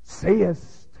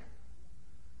sayest.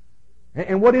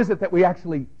 And what is it that we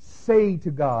actually say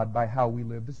to God by how we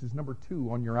live? This is number 2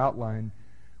 on your outline.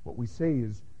 What we say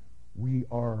is, we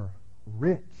are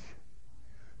rich.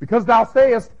 Because thou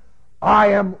sayest, I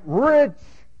am rich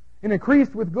and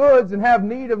increased with goods and have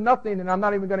need of nothing. And I'm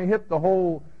not even going to hit the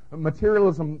whole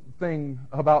materialism thing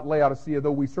about Laodicea,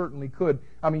 though we certainly could.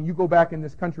 I mean, you go back in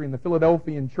this country in the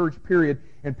Philadelphian church period,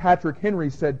 and Patrick Henry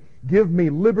said, give me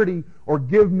liberty or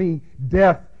give me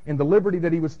death. And the liberty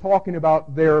that he was talking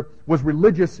about there was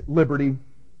religious liberty.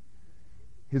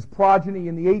 His progeny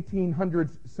in the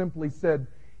 1800s simply said,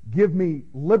 give me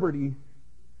liberty.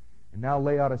 And now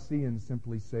Laodiceans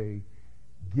simply say,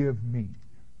 give me.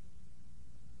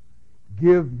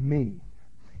 Give me.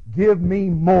 Give me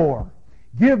more.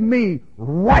 Give me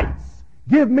rights.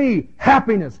 Give me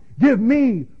happiness. Give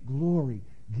me glory.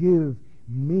 Give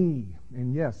me.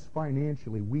 And yes,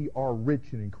 financially, we are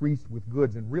rich and increased with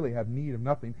goods and really have need of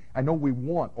nothing. I know we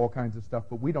want all kinds of stuff,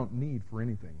 but we don't need for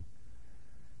anything.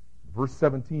 Verse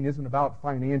 17 isn't about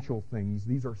financial things.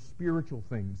 These are spiritual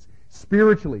things.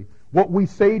 Spiritually, what we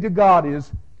say to God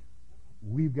is,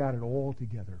 we've got it all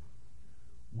together.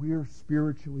 We're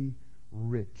spiritually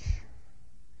rich.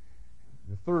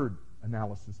 The third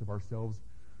analysis of ourselves,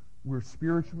 we're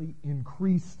spiritually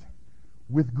increased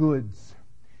with goods.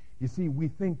 You see, we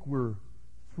think we're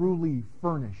truly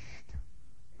furnished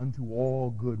unto all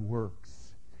good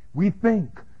works. We think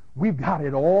we've got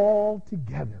it all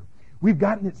together. We've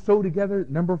gotten it so together.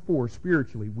 Number 4,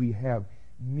 spiritually, we have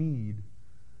need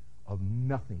of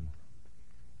nothing,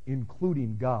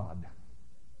 including God.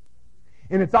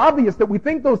 And it's obvious that we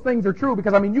think those things are true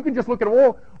because, I mean, you can just look at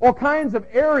all kinds of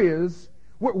areas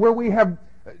where we have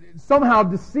somehow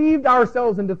deceived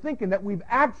ourselves into thinking that we've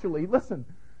actually, listen,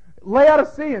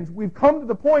 Laodiceans, we've come to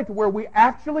the point where we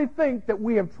actually think that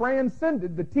we have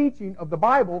transcended the teaching of the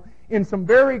Bible in some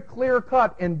very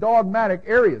clear-cut and dogmatic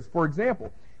areas. For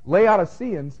example,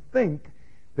 Laodiceans think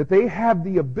that they have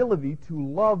the ability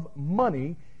to love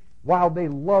money while they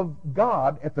love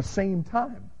God at the same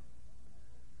time.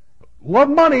 Love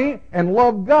money and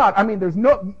love God. I mean, there's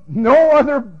no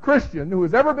other Christian who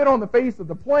has ever been on the face of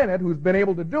the planet who's been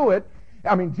able to do it.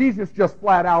 I mean, Jesus just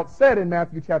flat out said in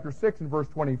Matthew chapter 6 and verse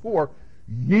 24,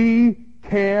 ye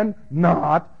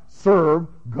cannot serve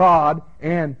God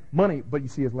and money. But you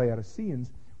see, as Laodiceans,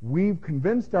 we've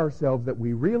convinced ourselves that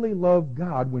we really love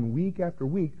God when week after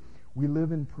week we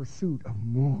live in pursuit of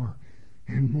more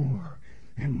and more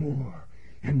and more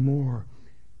and more.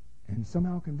 And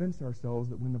somehow convinced ourselves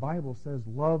that when the Bible says,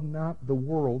 love not the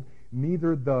world,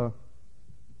 neither the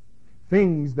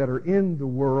things that are in the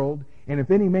world, and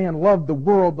if any man love the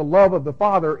world, the love of the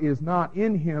Father is not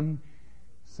in him,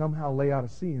 somehow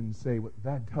Laodiceans say, well,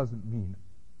 that doesn't mean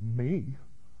me.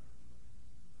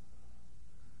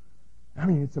 I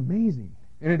mean, it's amazing.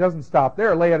 And it doesn't stop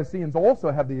there. Laodiceans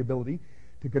also have the ability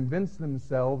to convince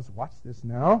themselves, watch this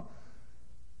now,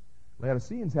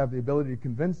 Laodiceans have the ability to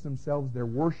convince themselves they're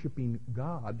worshiping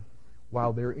God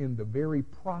while they're in the very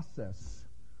process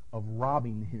of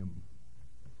robbing him.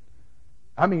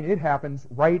 I mean, it happens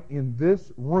right in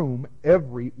this room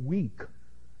every week.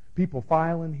 People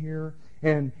file in here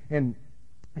and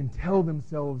tell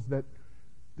themselves that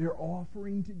they're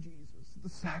offering to Jesus the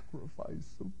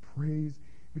sacrifice of praise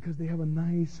because they have a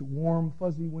nice, warm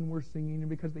fuzzy when we're singing, and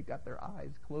because they got their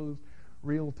eyes closed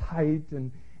real tight,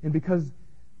 and because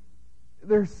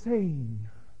they're saying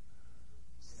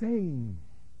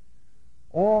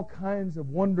all kinds of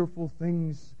wonderful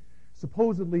things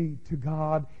supposedly to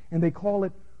God, and they call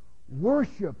it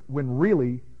worship, when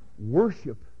really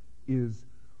worship is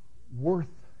worthship.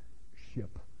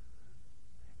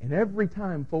 And every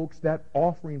time, folks, that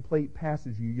offering plate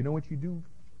passes you, you know what you do?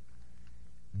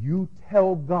 You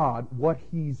tell God what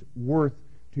He's worth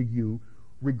to you,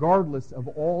 regardless of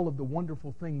all of the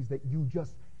wonderful things that you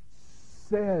just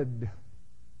said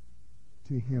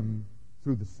to Him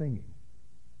through the singing.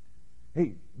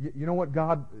 Hey, you know what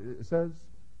God says?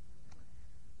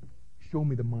 Show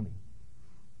me the money.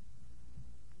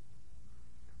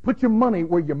 Put your money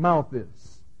where your mouth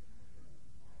is.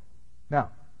 Now,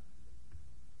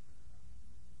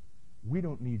 we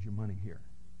don't need your money here.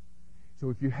 So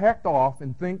if you hacked off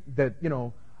and think that, you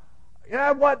know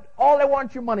what, all they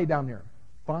want your money down there,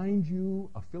 find you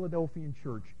a Philadelphian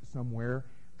church somewhere,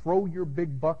 throw your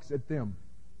big bucks at them.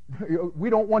 We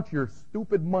don't want your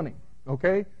stupid money,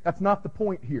 okay? That's not the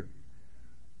point here.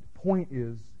 The point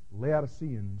is,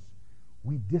 Laodiceans,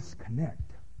 we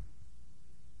disconnect.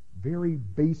 Very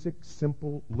basic,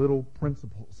 simple little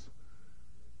principles.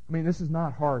 I mean, this is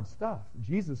not hard stuff.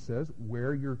 Jesus says,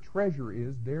 where your treasure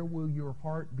is, there will your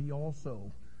heart be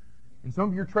also. And some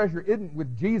of your treasure isn't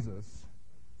with Jesus.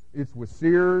 It's with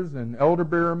Sears and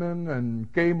Elderberman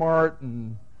and Kmart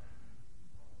and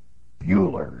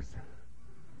Bueller's.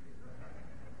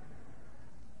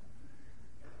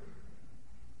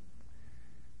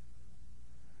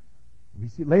 We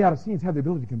see Laodiceans have the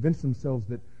ability to convince themselves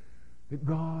that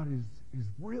God is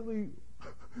really,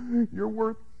 you're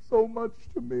worth so much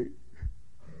to me,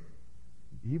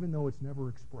 even though it's never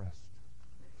expressed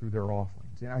through their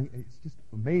offerings. And it's just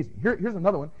amazing. Here's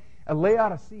another one. A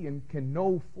Laodicean can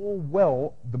know full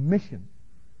well the mission.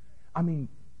 I mean,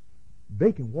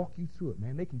 they can walk you through it,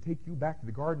 man. They can take you back to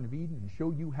the Garden of Eden and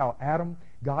show you how Adam,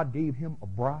 God gave him a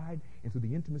bride, and through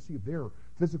the intimacy of their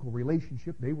physical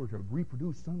relationship, they were to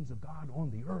reproduce sons of God on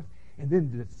the earth. And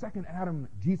then the second Adam,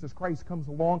 Jesus Christ, comes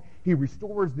along. He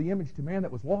restores the image to man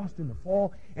that was lost in the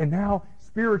fall. And now,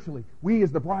 spiritually, we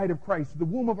as the bride of Christ, the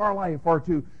womb of our life, are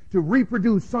to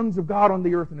reproduce sons of God on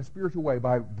the earth in a spiritual way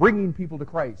by bringing people to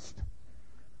Christ.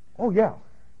 Oh, yeah.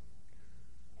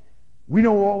 We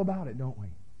know all about it, don't we?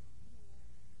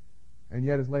 And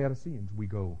yet, as Laodiceans, we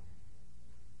go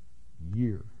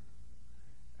year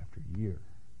after year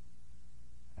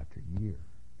after year,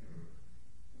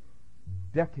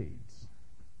 decades,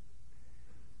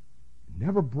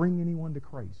 never bring anyone to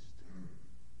Christ.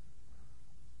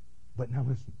 But now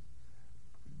listen,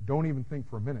 don't even think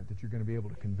for a minute that you're going to be able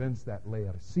to convince that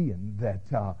Laodicean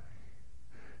that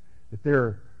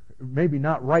they're maybe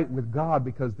not right with God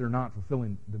because they're not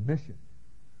fulfilling the mission.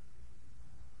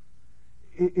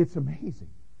 It's amazing,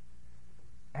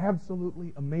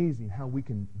 absolutely amazing how we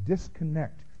can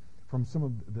disconnect from some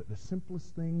of the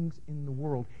simplest things in the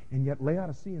world, and yet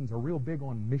Laodiceans are real big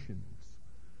on missions.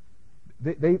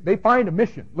 They find a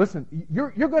mission. Listen,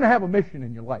 you're going to have a mission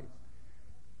in your life,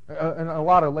 and a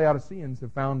lot of Laodiceans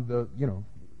have found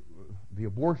the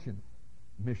abortion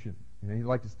mission, and they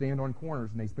like to stand on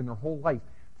corners, and they spend their whole life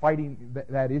fighting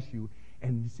that issue,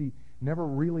 and you see, never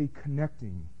really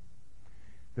connecting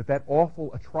that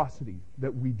awful atrocity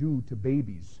that we do to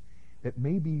babies, that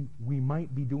maybe we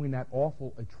might be doing that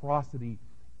awful atrocity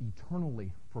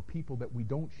eternally for people that we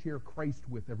don't share Christ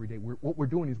with every day. What we're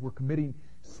doing is we're committing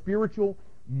spiritual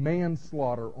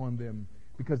manslaughter on them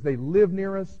because they live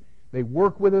near us, they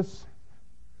work with us,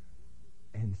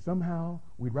 and somehow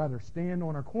we'd rather stand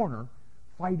on our corner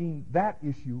fighting that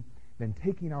issue than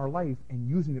taking our life and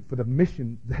using it for the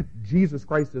mission that Jesus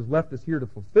Christ has left us here to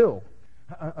fulfill.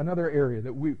 Another area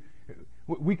that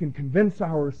we can convince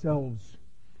ourselves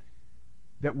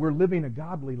that we're living a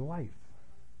godly life,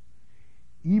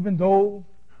 even though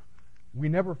we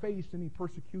never faced any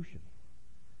persecution.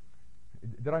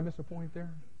 Did I miss a point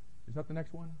there? Is that the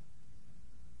next one?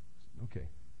 Okay.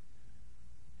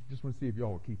 Just want to see if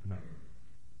y'all are keeping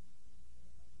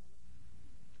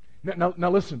up. Now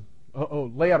listen.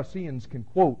 Laodiceans can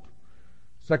quote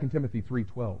 2 Timothy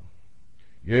 3:12.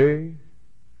 Yea,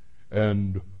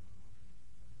 and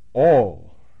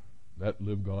all that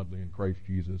live godly in Christ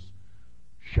Jesus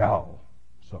shall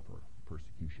suffer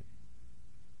persecution.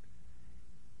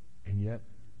 And yet,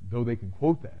 though they can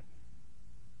quote that,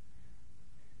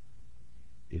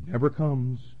 it never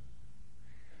comes.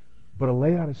 But a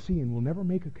Laodicean will never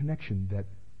make a connection that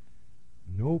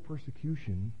no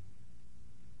persecution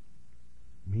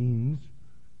means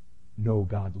no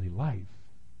godly life.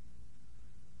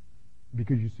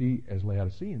 Because you see, as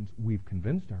Laodiceans, we've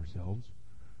convinced ourselves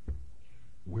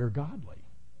we're godly.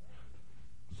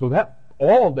 So that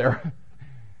all there,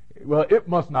 well, it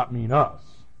must not mean us.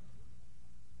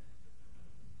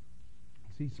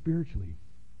 See, spiritually,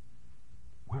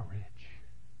 we're rich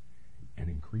and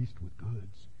increased with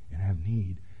goods and have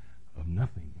need of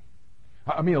nothing.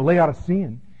 I mean, a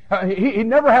Laodicean, he'd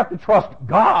never have to trust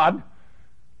God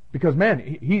because, man,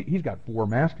 he's got 4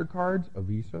 MasterCards, a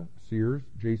Visa, Sears,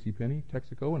 JCPenney,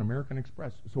 Texaco, and American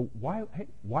Express. So why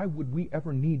would we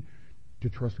ever need to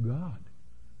trust God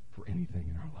for anything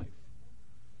in our life?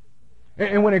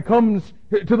 And when it comes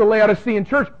to the Laodicean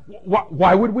church,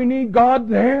 why would we need God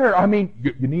there? I mean,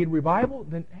 you need revival?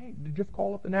 Then, hey, just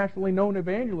call up the nationally known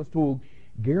evangelist who will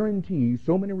guarantee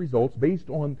so many results based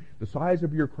on the size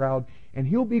of your crowd, and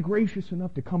he'll be gracious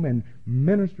enough to come and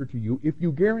minister to you if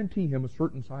you guarantee him a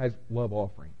certain size love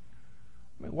offering.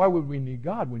 I mean, why would we need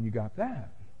God when you got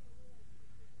that?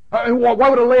 Why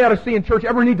would a Laodicean church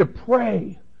ever need to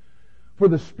pray for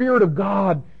the Spirit of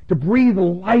God to breathe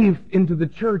life into the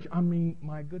church? I mean,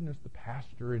 my goodness, the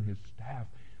pastor and his staff,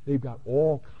 they've got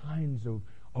all kinds of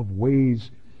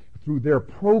ways through their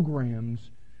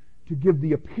programs to give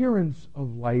the appearance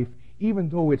of life, even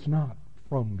though it's not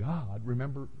from God.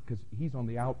 Remember, because he's on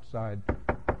the outside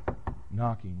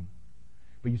knocking.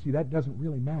 But you see, that doesn't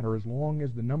really matter as long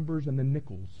as the numbers and the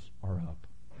nickels are up.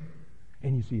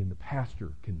 And you see, and the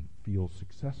pastor can feel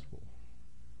successful.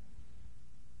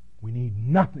 We need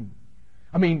nothing.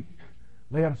 I mean,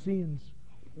 Laodiceans,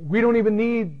 we don't even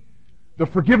need the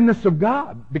forgiveness of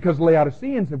God, because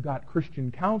Laodiceans have got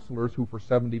Christian counselors who for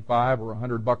 $75 or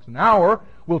 $100 an hour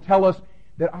will tell us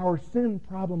that our sin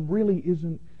problem really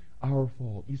isn't our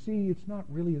fault. You see, it's not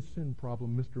really a sin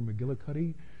problem, Mr.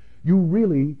 McGillicuddy. You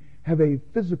really have a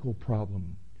physical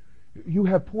problem. You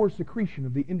have poor secretion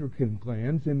of the endocrine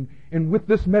glands, and with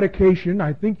this medication,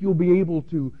 I think you'll be able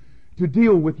to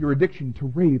deal with your addiction to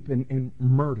rape and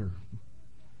murder.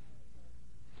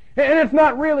 And it's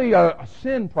not really a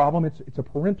sin problem, it's a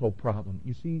parental problem.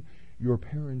 You see, your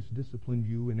parents disciplined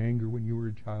you in anger when you were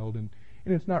a child, and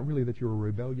it's not really that you're a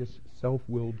rebellious,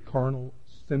 self-willed, carnal,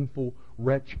 sinful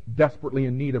wretch desperately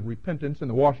in need of repentance and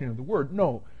the washing of the Word.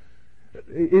 No,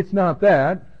 it's not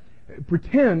that.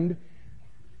 Pretend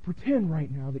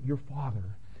right now that your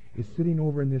father is sitting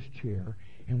over in this chair,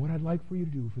 and what I'd like for you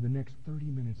to do for the next 30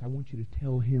 minutes, I want you to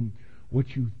tell him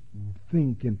what you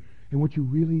think and what you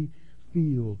really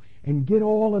feel, and get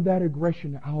all of that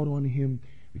aggression out on him,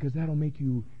 because that'll make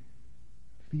you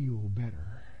feel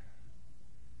better.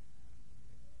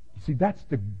 You see, that's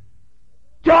the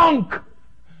junk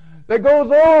that goes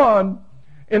on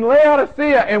in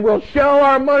Laodicea, and we'll shell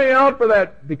our money out for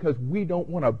that because we don't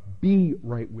want to be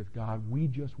right with God. We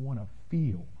just want to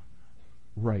feel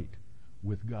right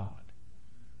with God.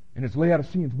 And as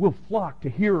Laodiceans, we'll flock to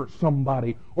hear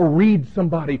somebody or read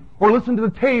somebody or listen to the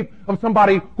tape of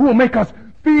somebody who will make us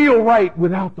feel right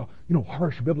without the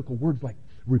harsh biblical words like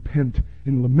repent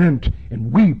and lament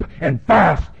and weep and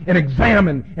fast and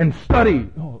examine and study.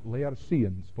 Oh,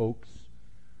 Laodiceans, folks,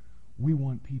 we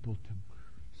want people to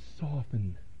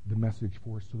soften the message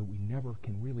for us so that we never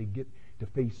can really get to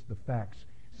face the facts.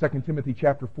 2 Timothy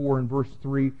chapter 4 and verse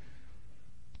 3,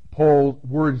 Paul's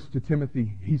words to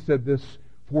Timothy, he said this,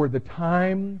 "For the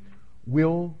time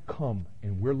will come,"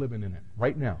 and we're living in it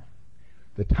right now.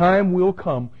 "The time will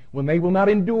come when they will not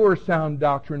endure sound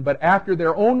doctrine, but after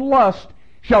their own lust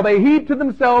shall they heap to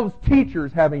themselves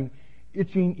teachers having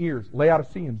itching ears."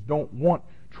 Laodiceans don't want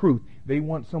truth. They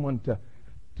want someone to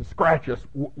scratch us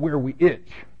where we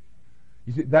itch.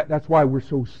 You see, that's why we're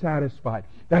so satisfied.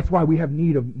 That's why we have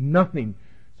need of nothing.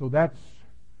 So that's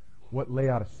what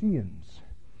Laodiceans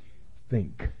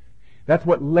think. That's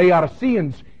what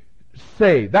Laodiceans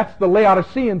say. That's the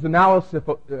Laodiceans'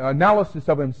 analysis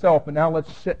of himself. And now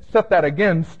let's set that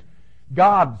against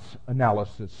God's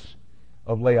analysis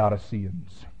of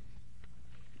Laodiceans.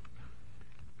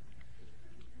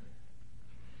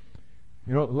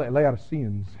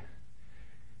 Laodiceans,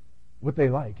 what they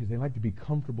like is they like to be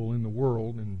comfortable in the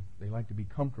world, and they like to be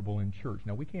comfortable in church.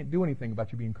 Now, we can't do anything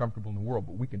about you being comfortable in the world,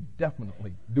 but we can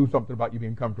definitely do something about you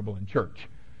being comfortable in church.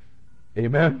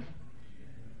 Amen?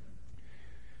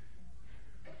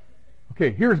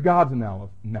 Okay, here's God's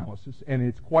analysis, and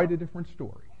it's quite a different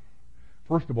story.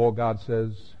 First of all, God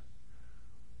says,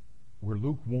 we're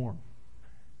lukewarm.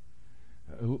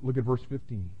 Look at verse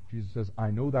 15. Jesus says,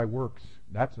 I know thy works.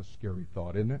 That's a scary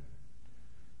thought, isn't it?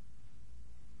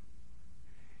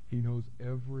 He knows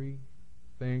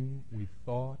everything we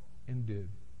thought and did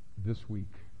this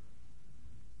week.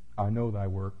 I know thy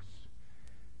works,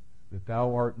 that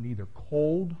thou art neither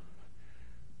cold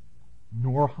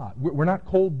nor hot. We're not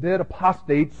cold, dead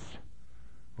apostates,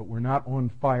 but we're not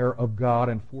on fire of God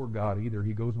and for God either.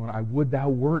 He goes on, I would thou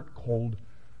wert cold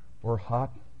or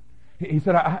hot. He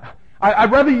said,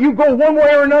 I'd rather you go one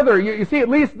way or another. You see, at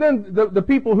least then the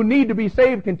people who need to be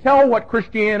saved can tell what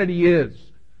Christianity is.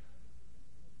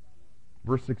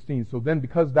 Verse 16, so then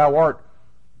because thou art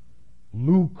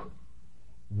lukewarm.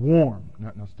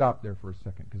 Now stop there for a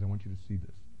second because I want you to see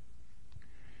this.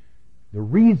 The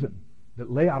reason that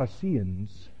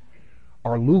Laodiceans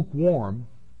are lukewarm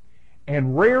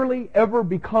and rarely ever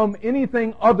become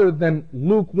anything other than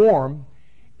lukewarm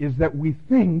is that we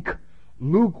think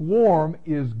lukewarm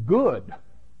is good.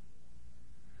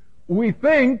 We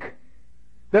think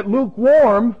that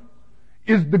lukewarm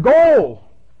is the goal.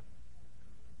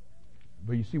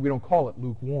 But you see, we don't call it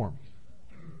lukewarm.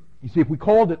 You see, if we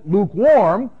called it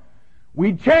lukewarm,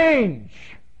 we'd change.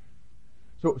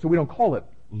 So we don't call it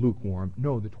lukewarm.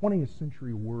 No, the 20th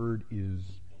century word is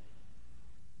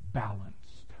balanced.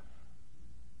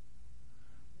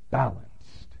 Balanced.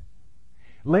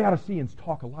 Laodiceans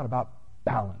talk a lot about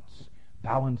balance.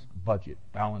 Balanced budget,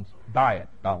 balanced diet,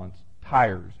 balanced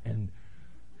tires, and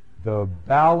the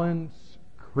balanced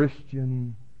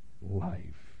Christian life.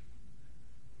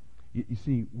 You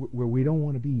see, where we don't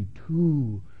want to be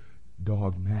too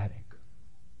dogmatic.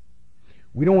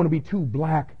 We don't want to be too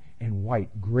black and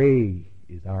white. Gray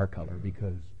is our color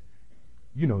because,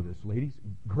 you know this, ladies,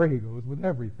 gray goes with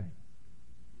everything.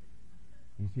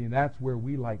 You see, and that's where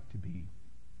we like to be.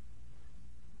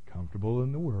 Comfortable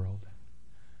in the world.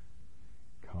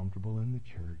 Comfortable in the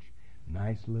church.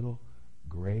 Nice little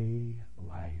gray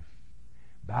life.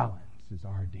 Balance is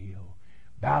our deal.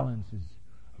 Balance is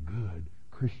a good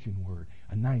Christian word.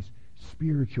 A nice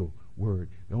spiritual word.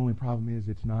 The only problem is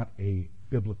it's not a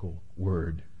biblical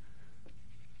word.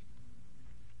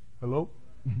 Hello?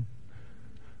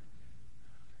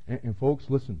 and folks,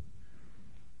 listen.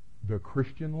 The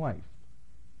Christian life,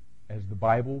 as the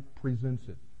Bible presents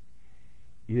it,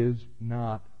 is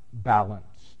not balanced.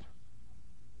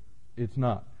 It's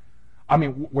not. I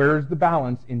mean, where's the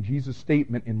balance in Jesus'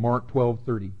 statement in Mark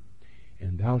 12:30?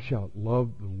 And thou shalt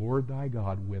love the Lord thy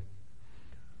God with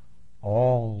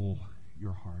all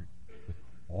your heart, with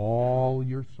all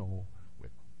your soul,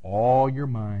 with all your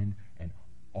mind, and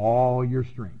all your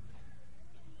strength.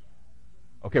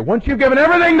 Okay, once you've given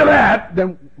everything to that,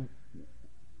 then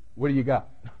what do you got?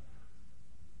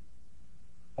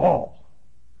 All.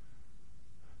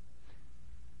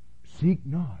 Seek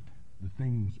not the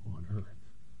things on earth.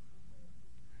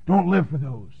 Don't live for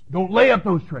those. Don't lay up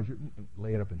those treasures.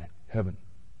 Lay it up in heaven.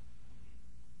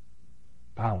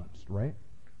 Balanced, right?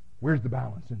 Where's the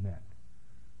balance in that?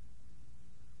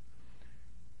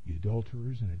 You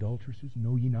adulterers and adulteresses,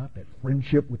 know ye not that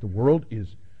friendship with the world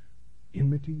is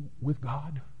enmity with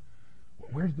God?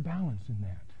 Where's the balance in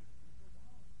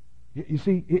that? You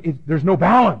see, there's no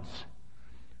balance.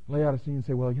 Laodiceans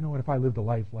say, well, you know what, if I lived a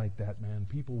life like that, man,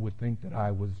 people would think that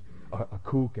I was a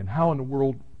kook, and how in the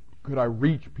world could I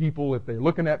reach people if they're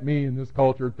looking at me in this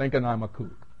culture thinking I'm a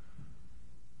kook?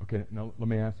 Okay, now let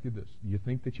me ask you this. Do you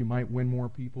think that you might win more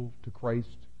people to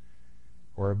Christ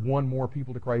or have won more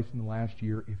people to Christ in the last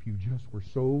year if you just were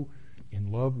so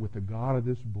in love with the God of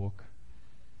this book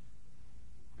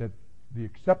that the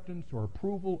acceptance or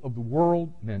approval of the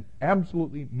world meant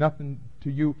absolutely nothing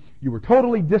to you? You were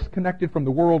totally disconnected from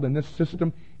the world and this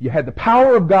system. You had the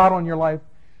power of God on your life.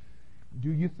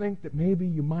 Do you think that maybe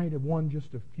you might have won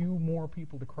just a few more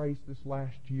people to Christ this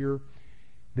last year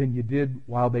than you did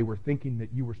while they were thinking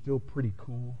that you were still pretty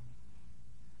cool?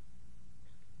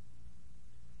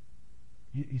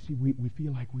 You see, we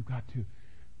feel like we've got to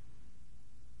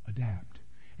adapt.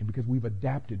 And because we've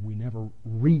adapted, we never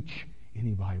reach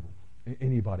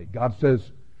anybody. God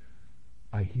says,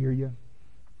 I hear you.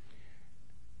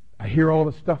 I hear all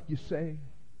the stuff you say.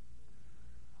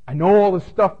 I know all the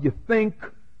stuff you think.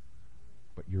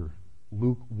 But you're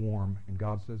lukewarm. And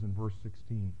God says in verse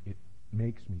 16, it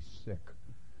makes me sick.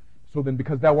 So then,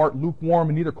 because thou art lukewarm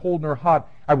and neither cold nor hot,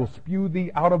 I will spew thee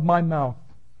out of my mouth.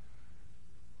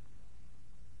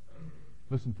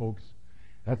 Listen, folks,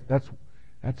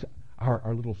 that's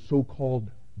our little so-called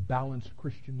balanced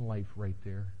Christian life right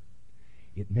there.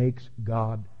 It makes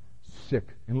God sick.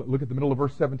 And look at the middle of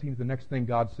verse 17. The next thing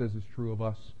God says is true of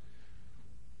us.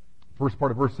 First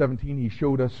part of verse 17, He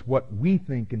showed us what we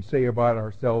think and say about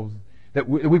ourselves, that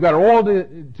we've got all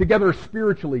together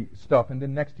spiritually stuff. And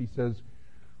then next he says,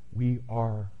 we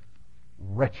are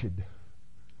wretched.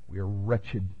 We are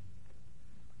wretched.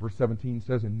 Verse 17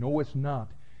 says, and knowest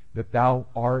not that thou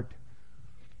art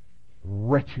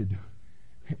wretched.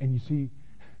 And you see,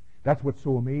 that's what's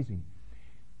so amazing,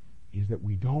 is that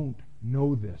we don't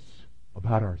know this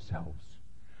about ourselves.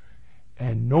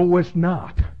 And knowest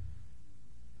not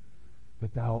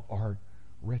that thou art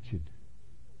wretched.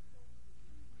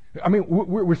 I mean,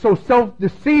 we're so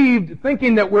self-deceived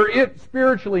thinking that we're it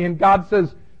spiritually, and God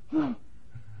says, you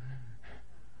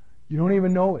don't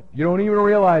even know it. You don't even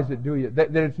realize it, do you?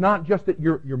 That it's not just that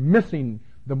you're missing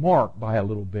the mark by a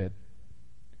little bit.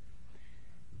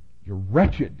 You're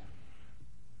wretched.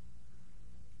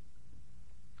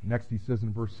 Next he says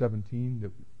in verse 17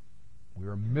 that we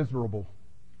are miserable.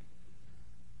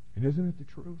 And isn't it the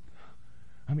truth?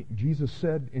 I mean, Jesus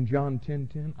said in John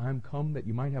 10:10, I'm come that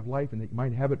you might have life and that you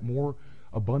might have it more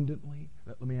abundantly.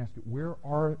 Let me ask you, where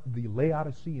are the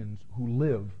Laodiceans who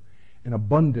live an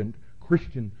abundant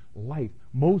Christian life?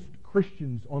 Most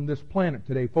Christians on this planet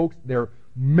today, folks, they're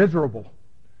miserable.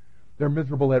 They're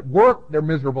miserable at work. They're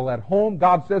miserable at home.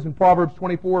 God says in Proverbs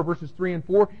 24, verses 3 and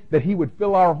 4, that He would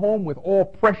fill our home with all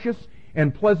precious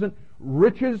and pleasant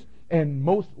riches. And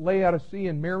most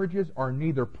Laodicean marriages are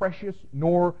neither precious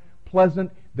nor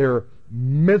pleasant. They're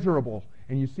miserable.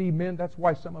 And you see, men, that's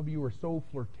why some of you are so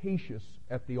flirtatious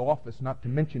at the office, not to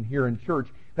mention here in church.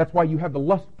 That's why you have the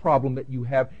lust problem that you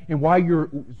have, and why you're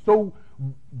so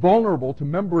vulnerable to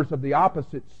members of the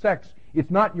opposite sex.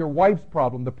 It's not your wife's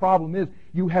problem. The problem is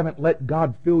you haven't let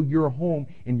God fill your home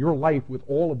and your life with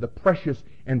all of the precious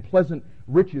and pleasant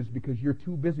riches because you're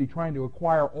too busy trying to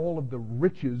acquire all of the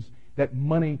riches that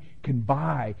money can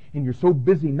buy. And you're so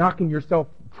busy knocking yourself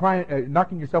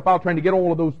out trying to get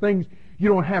all of those things, you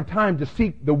don't have time to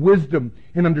seek the wisdom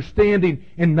and understanding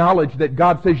and knowledge that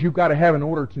God says you've got to have in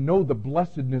order to know the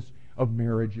blessedness of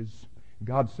marriages.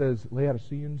 God says,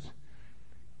 Laodiceans,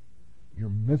 you're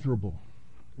miserable.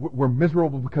 We're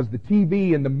miserable because the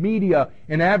TV and the media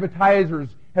and advertisers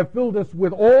have filled us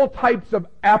with all types of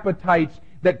appetites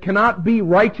that cannot be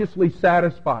righteously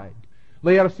satisfied.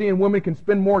 Laodicean women can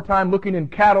spend more time looking in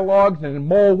catalogs and in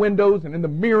mall windows and in the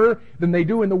mirror than they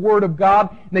do in the Word of God.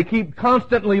 And they keep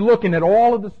constantly looking at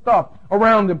all of the stuff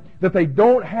around them that they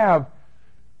don't have,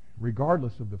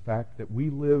 regardless of the fact that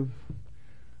we live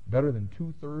better than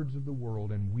 2/3 of the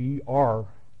world, and we are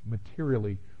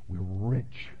materially, we're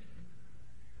rich.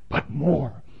 But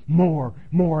more,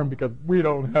 and because we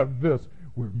don't have this,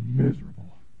 we're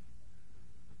miserable.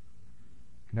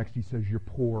 Next he says, you're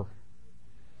poor.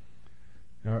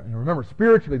 Now, and remember,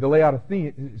 spiritually, the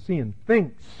Laodicean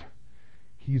thinks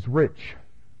he's rich.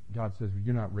 God says,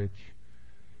 you're not rich,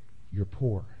 you're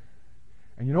poor.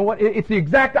 And you know what? It's the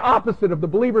exact opposite of the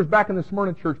believers back in the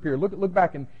Smyrna church period. Look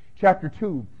back in chapter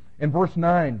 2 and verse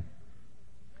 9.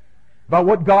 About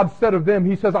what God said of them.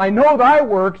 He says, I know thy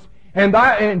works,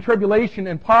 and tribulation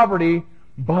and poverty,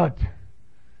 but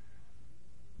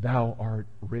thou art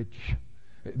rich.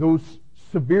 Those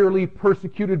severely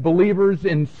persecuted believers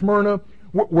in Smyrna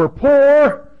were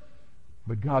poor,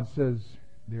 but God says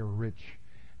they're rich.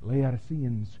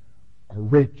 Laodiceans are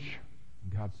rich.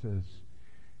 God says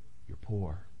you're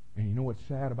poor. And you know what's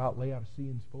sad about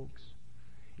Laodiceans, folks?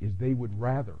 Is they would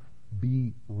rather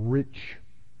be rich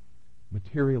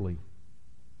materially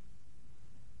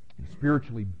and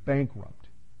spiritually bankrupt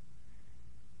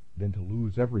than to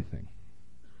lose everything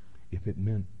if it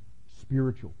meant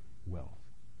spiritual wealth.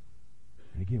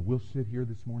 And again, we'll sit here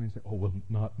this morning and say, oh, well,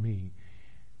 not me.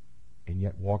 And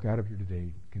yet walk out of here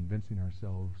today convincing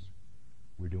ourselves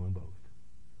we're doing both.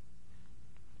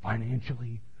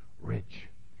 Financially rich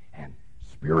and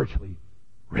spiritually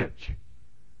rich.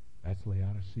 That's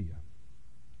Laodicea.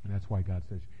 And that's why God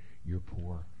says, you're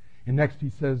poor. And next he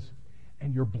says,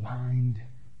 and you're blind.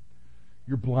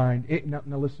 You're blind.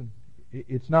 Now listen,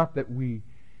 it's not that we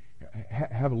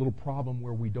have a little problem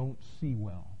where we don't see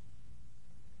well.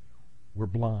 We're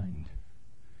blind.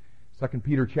 2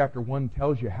 Peter chapter 1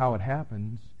 tells you how it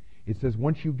happens. It says,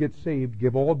 once you get saved,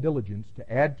 give all diligence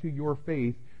to add to your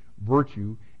faith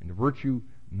virtue, and to virtue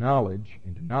knowledge,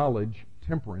 and to knowledge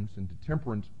temperance, and to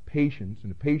temperance patience,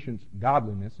 and to patience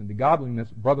godliness, and to godliness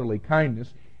brotherly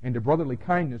kindness, and to brotherly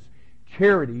kindness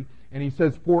charity. And he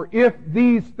says, for if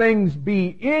these things be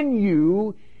in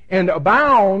you and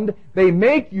abound, they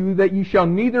make you that you shall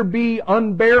neither be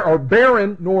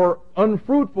barren nor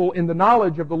unfruitful in the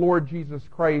knowledge of the Lord Jesus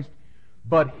Christ.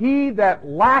 But he that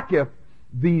lacketh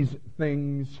these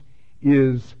things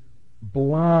is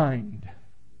blind.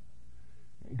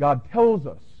 God tells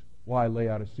us why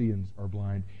Laodiceans are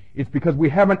blind. It's because we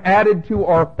haven't added to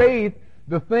our faith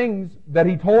the things that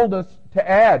he told us to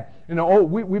add.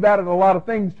 We've added a lot of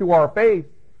things to our faith.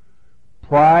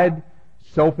 Pride,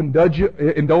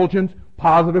 self-indulgence,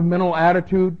 positive mental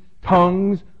attitude,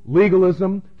 tongues,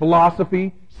 legalism,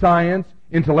 philosophy, science,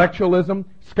 intellectualism,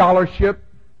 scholarship.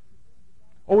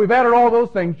 We've added all those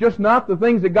things, just not the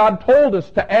things that God told us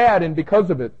to add, and because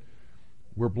of it,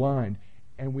 we're blind.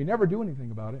 And we never do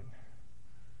anything about it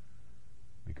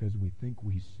because we think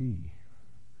we see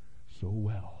so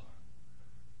well.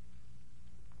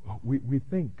 We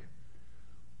think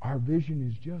our vision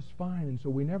is just fine, and so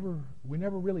we never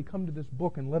really come to this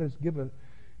book and let us give it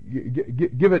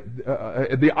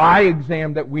the eye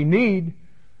exam that we need,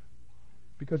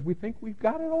 because we think we've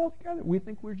got it all together. We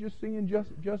think we're just seeing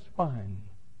just fine.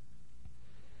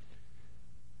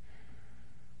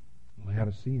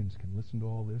 Laodiceans can listen to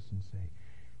all this and say,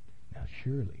 now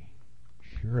surely,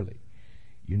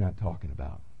 you're not talking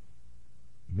about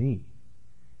me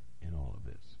in all of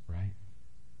this, right?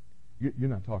 You're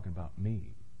not talking about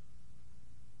me.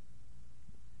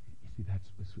 You see, that's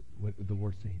what the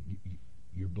Lord's saying.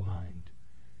 You're blind.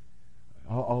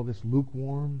 All this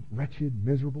lukewarm, wretched,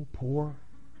 miserable, poor,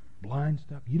 blind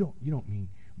stuff. You don't mean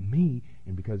me,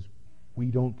 and because we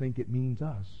don't think it means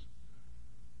us,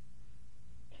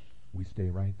 we stay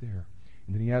right there.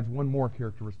 And then he adds one more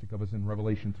characteristic of us in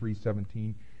Revelation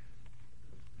 3:17.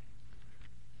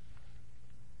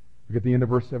 Look at the end of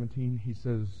verse 17. He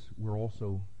says we're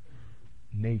also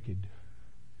naked.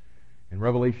 In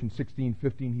Revelation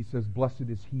 16:15 he says, blessed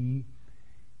is he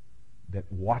that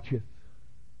watcheth.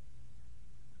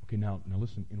 Okay, now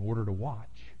listen, in order to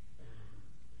watch,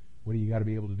 what do you got to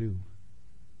be able to do?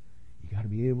 You got to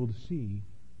be able to see.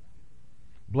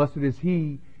 Blessed is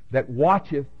he that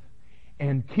watcheth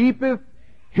and keepeth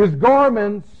his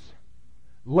garments,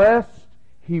 lest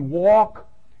he walk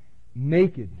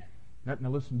naked. Now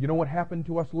listen, you know what happened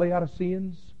to us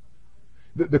Laodiceans?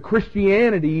 The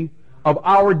Christianity of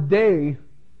our day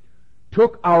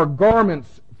took our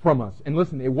garments from us. And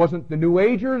listen, it wasn't the New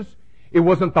Agers, it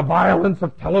wasn't the violence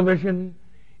of television,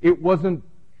 it wasn't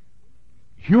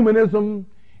humanism,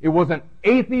 it wasn't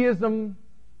atheism,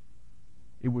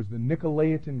 it was the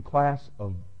Nicolaitan class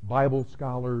of Bible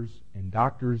scholars and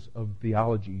doctors of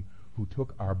theology who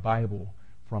took our Bible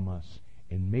from us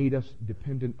and made us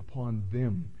dependent upon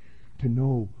them to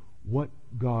know what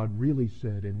God really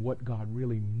said and what God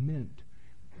really meant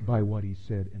by what He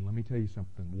said. And let me tell you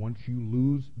something. Once you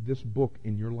lose this book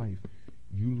in your life,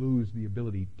 you lose the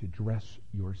ability to dress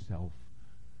yourself.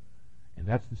 And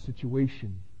that's the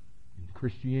situation in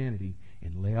Christianity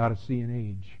in Laodicean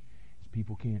age. Is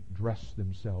people can't dress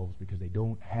themselves because they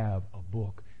don't have a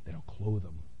book that'll clothe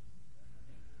them.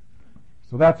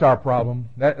 So that's our problem.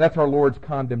 That's our Lord's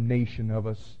condemnation of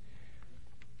us.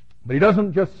 But He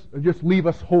doesn't just leave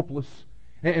us hopeless.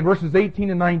 In verses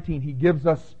 18 and 19, He gives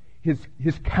us His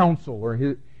counsel or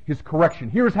His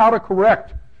correction. Here's how to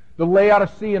correct the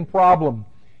Laodicean problem.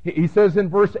 He says in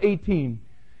verse 18,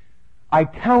 I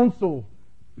counsel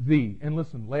thee. And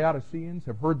listen, Laodiceans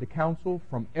have heard the counsel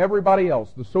from everybody else,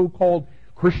 the so-called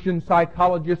Christian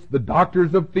psychologists, the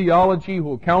doctors of theology who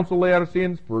will counsel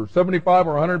Laodiceans for $75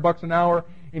 or $100 an hour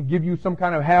and give you some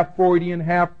kind of half Freudian,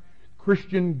 half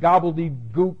Christian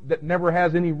gobbledygook that never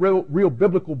has any real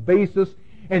biblical basis.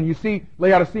 And you see,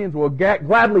 Laodiceans will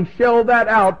gladly shell that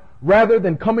out rather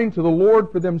than coming to the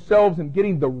Lord for themselves and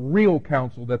getting the real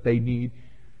counsel that they need.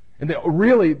 And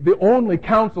the only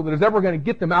counsel that is ever going to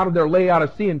get them out of their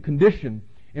Laodicean condition.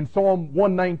 In Psalm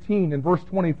 119 and verse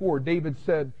 24, David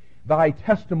said, Thy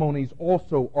testimonies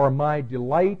also are my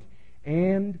delight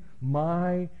and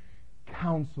my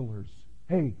counselors.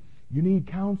 Hey, you need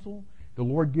counsel? The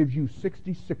Lord gives you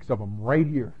 66 of them right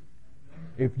here.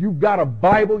 If you've got a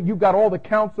Bible, you've got all the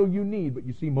counsel you need. But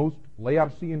you see, most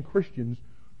Laodicean Christians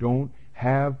don't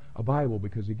have a Bible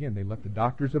because, again, they let the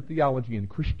doctors of theology and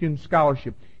Christian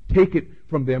scholarship take it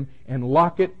from them and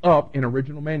lock it up in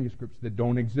original manuscripts that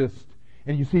don't exist.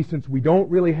 And you see, since we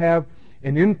don't really have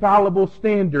an infallible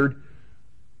standard,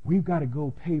 we've got to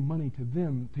go pay money to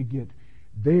them to get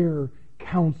their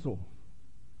counsel.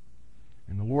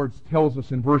 And the Lord tells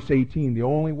us in verse 18, the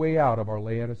only way out of our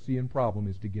Laodicean problem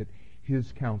is to get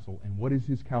His counsel. And what is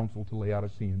His counsel to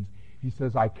Laodiceans? He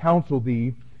says, I counsel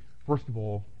thee, first of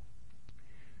all,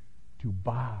 to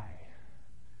buy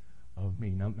of me.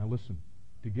 Now listen,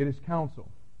 to get His counsel,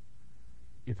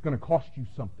 it's going to cost you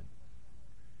something.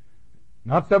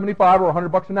 Not $75 or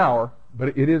 $100 an hour,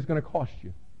 but it is going to cost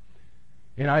you.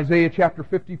 In Isaiah chapter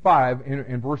 55,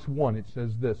 in verse 1, it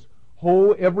says this,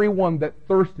 Ho, every one that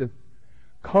thirsteth,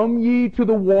 Come ye to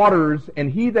the waters,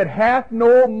 and he that hath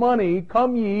no money,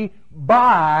 come ye,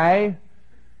 buy,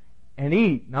 and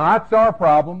eat. Now that's our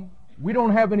problem. We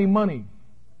don't have any money.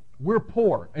 We're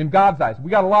poor in God's eyes.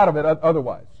 We got a lot of it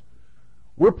otherwise.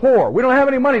 We're poor. We don't have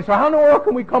any money, so how in the world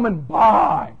can we come and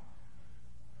buy?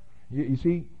 You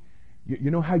see,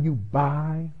 you know how you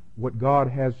buy what God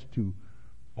has to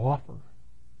offer?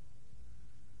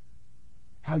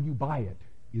 How you buy it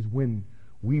is when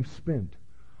we've spent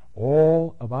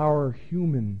all of our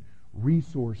human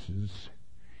resources,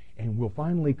 and we'll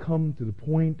finally come to the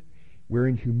point where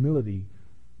in humility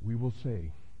we will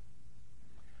say,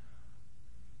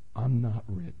 I'm not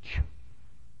rich.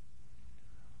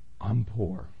 I'm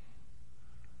poor.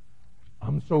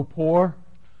 I'm so poor,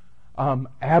 I'm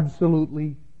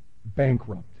absolutely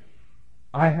bankrupt.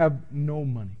 I have no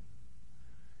money.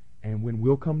 And when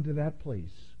we'll come to that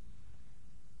place,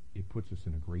 it puts us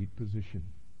in a great position.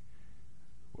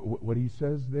 What he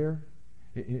says there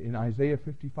in Isaiah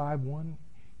 55:1,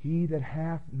 he that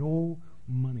hath no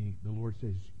money, the Lord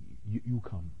says, you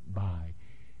come, buy,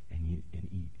 and eat.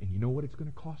 And you know what it's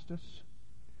going to cost us?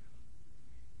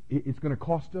 It's going to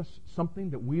cost us something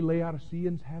that we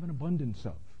Laodiceans have an abundance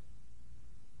of.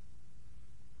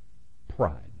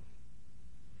 Pride.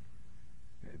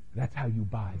 That's how you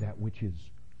buy that which is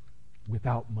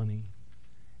without money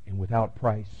and without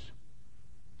price.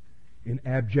 In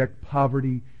abject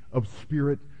poverty of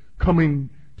spirit, coming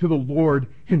to the Lord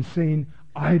and saying,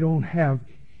 I don't have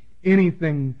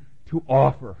anything to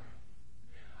offer.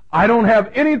 I don't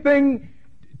have anything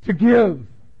to give.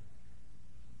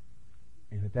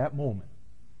 And at that moment,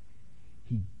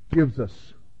 He gives us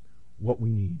what we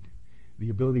need. The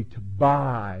ability to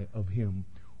buy of Him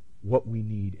what we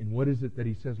need. And what is it that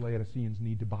He says Laodiceans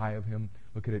need to buy of Him?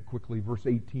 Look at it quickly. Verse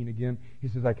 18 again. He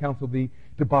says, I counsel thee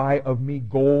to buy of me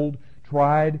gold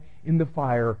tried in the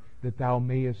fire, that thou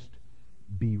mayest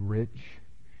be rich.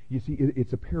 You see,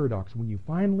 it's a paradox. When you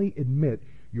finally admit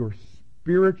your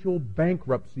spiritual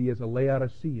bankruptcy as a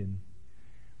Laodicean,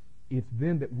 it's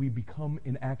then that we become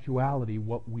in actuality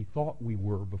what we thought we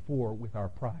were before with our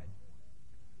pride.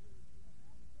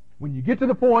 When you get to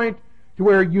the point to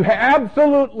where you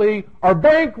absolutely are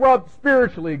bankrupt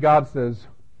spiritually, God says,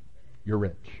 you're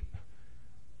rich.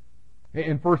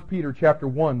 In 1 Peter chapter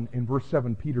 1, in verse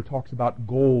 7, Peter talks about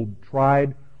gold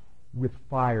tried with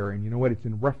fire. And you know what? It's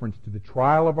in reference to the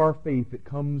trial of our faith that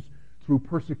comes through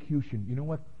persecution. You know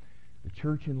what the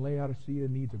church in Laodicea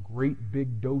needs a great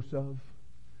big dose of?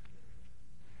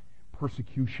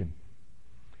 Persecution.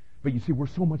 But you see, we're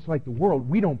so much like the world,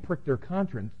 we don't prick their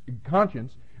conscience.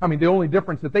 I mean, the only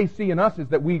difference that they see in us is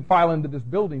that we file into this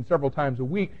building several times a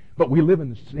week, but we live in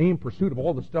the same pursuit of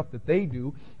all the stuff that they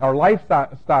do. Our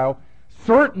lifestyle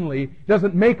certainly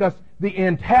doesn't make us the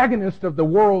antagonist of the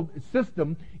world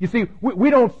system. You see, we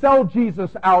don't sell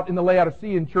Jesus out in the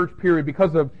Laodicean church period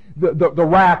because of the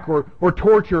rack or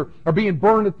torture or being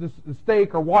burned at the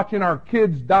stake or watching our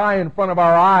kids die in front of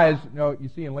our eyes. No, you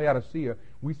see, in Laodicea,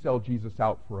 we sell Jesus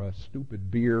out for a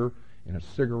stupid beer and a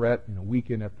cigarette and a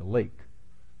weekend at the lake.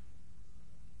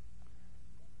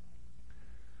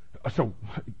 So,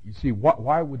 you see,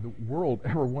 why would the world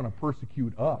ever want to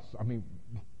persecute us? I mean,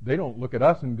 they don't look at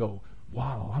us and go,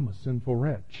 wow, I'm a sinful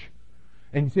wretch.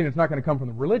 And you see, it's not going to come from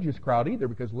the religious crowd either,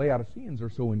 because Laodiceans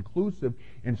are so inclusive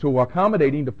and so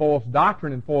accommodating to false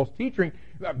doctrine and false teaching.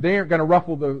 They aren't going to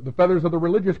ruffle the feathers of the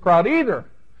religious crowd either.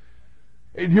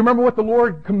 Do you remember what the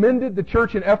Lord commended the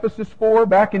church in Ephesus for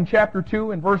back in chapter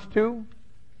 2 and verse 2?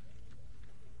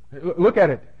 Look at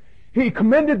it. He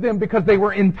commended them because they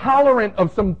were intolerant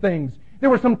of some things. There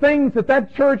were some things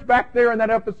that church back there in that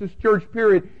Ephesus church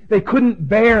period, they couldn't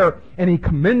bear, and He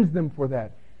commends them for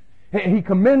that. He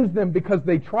commends them because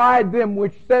they tried them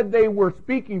which said they were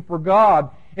speaking for God,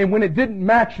 and when it didn't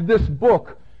match this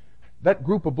book, that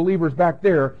group of believers back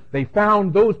there, they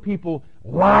found those people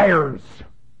liars.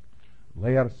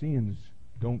 Laodiceans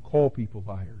don't call people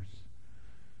liars.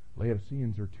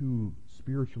 Laodiceans are too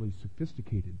spiritually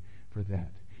sophisticated for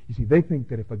that. You see, they think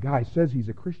that if a guy says he's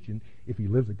a Christian, if he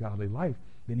lives a godly life,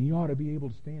 then he ought to be able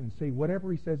to stand and say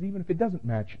whatever he says, even if it doesn't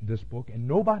match this book, and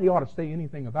nobody ought to say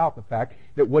anything about the fact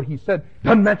that what he said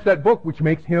doesn't match that book, which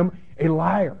makes him a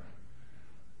liar.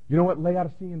 You know what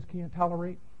Laodiceans can't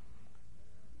tolerate?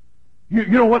 You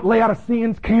know what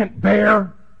Laodiceans can't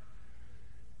bear?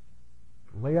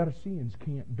 Laodiceans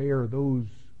can't bear those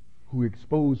who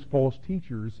expose false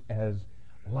teachers as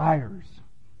liars.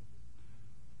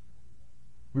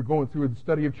 We're going through the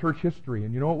study of church history,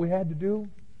 and you know what we had to do?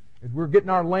 As we're getting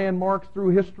our landmarks through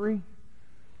history,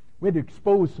 we had to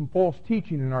expose some false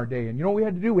teaching in our day. And you know what we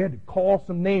had to do? We had to call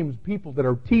some names, people that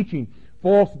are teaching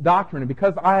false doctrine. And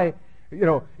because I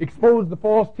expose the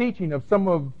false teaching of some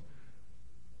of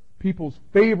people's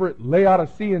favorite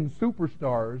Laodicean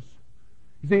superstars.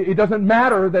 You see, it doesn't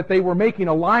matter that they were making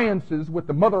alliances with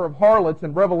the mother of harlots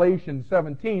in Revelation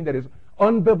 17 that is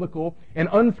unbiblical and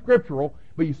unscriptural,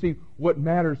 but you see, what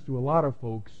matters to a lot of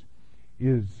folks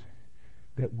is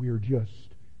that we're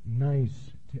just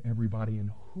nice to everybody, and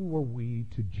who are we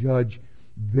to judge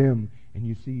them? And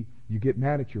you see, you get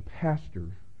mad at your pastor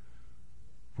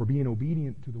for being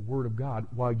obedient to the Word of God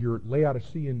while your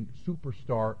Laodicean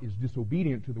superstar is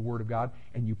disobedient to the Word of God,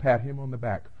 and you pat him on the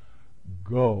back.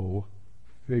 Go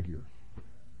figure.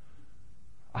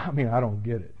 I mean, I don't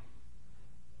get it.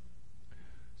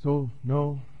 So,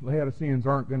 no, Laodiceans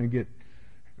aren't going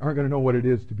to know what it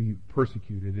is to be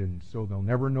persecuted, and so they'll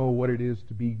never know what it is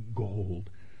to be gold,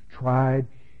 tried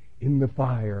in the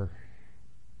fire.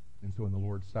 And so in the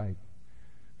Lord's sight,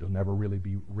 they'll never really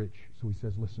be rich. So he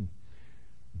says, listen,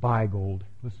 buy gold.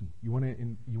 Listen, you want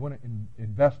to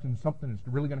invest in something that's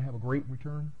really going to have a great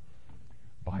return?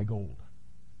 Buy gold.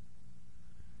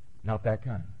 Not that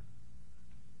kind.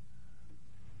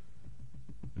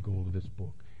 The gold of this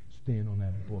book. Stand on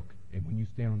that book. And when you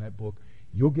stand on that book,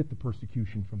 you'll get the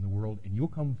persecution from the world, and you'll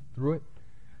come through it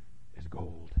as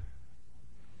gold.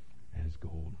 As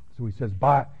gold. So he says,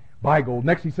 buy gold.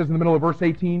 Next he says in the middle of verse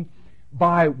 18,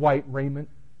 buy white raiment,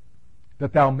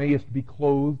 that thou mayest be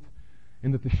clothed,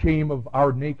 and that the shame of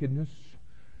our nakedness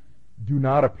do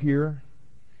not appear.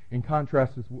 In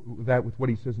contrast with that with what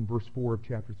he says in verse 4 of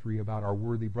chapter 3 about our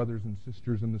worthy brothers and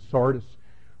sisters in the Sardis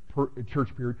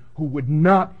church period who would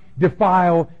not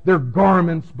defile their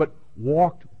garments but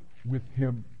walked with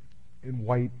him in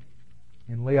white.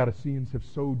 And Laodiceans have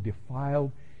so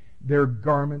defiled their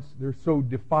garments. They're so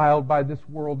defiled by this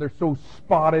world. They're so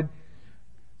spotted,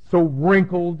 so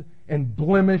wrinkled and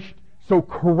blemished, so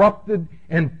corrupted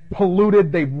and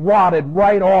polluted. They've rotted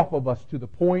right off of us to the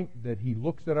point that he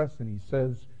looks at us and he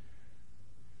says,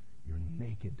 you're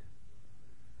naked.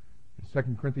 In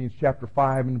 2 Corinthians chapter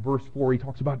 5 and verse 4, he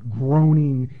talks about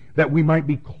groaning that we might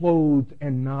be clothed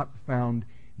and not found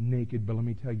naked. But let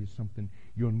me tell you something.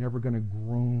 You're never going to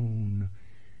groan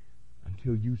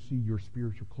until you see your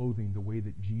spiritual clothing the way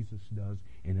that Jesus does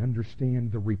and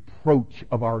understand the reproach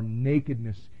of our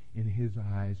nakedness in his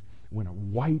eyes when a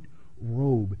white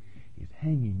robe is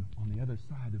hanging on the other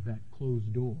side of that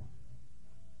closed door.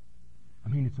 I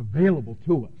mean, it's available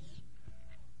to us.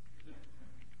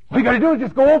 All you got to do is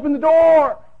just go open the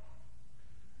door.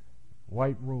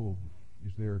 White robe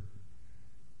is there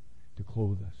to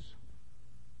clothe us.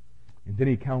 And then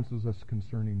he counsels us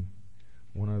concerning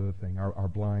one other thing, our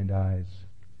blind eyes.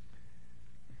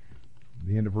 At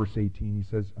the end of verse 18, he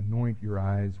says, anoint your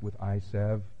eyes with eye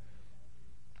salve.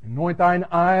 Anoint thine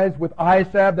eyes with eye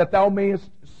salve that thou mayest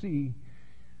see.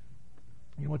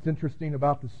 You know what's interesting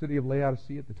about the city of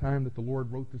Laodicea at the time that the Lord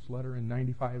wrote this letter in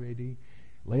 95 A.D.?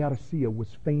 Laodicea was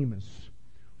famous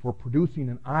for producing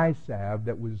an eye salve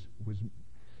that was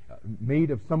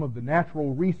made of some of the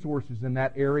natural resources in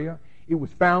that area. It was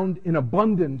found in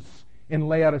abundance in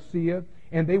Laodicea,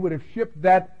 and they would have shipped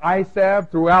that eye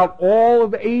salve throughout all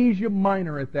of Asia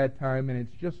Minor at that time, and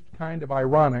it's just kind of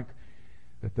ironic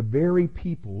that the very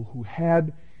people who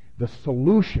had the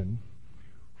solution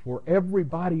for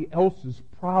everybody else's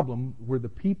problem were the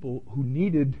people who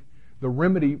needed the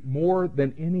remedy more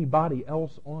than anybody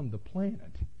else on the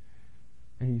planet.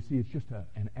 And you see, it's just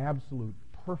an absolute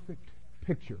perfect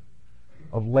picture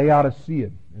of Laodicea,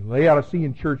 the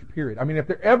Laodicean church period. I mean, if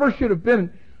there ever should have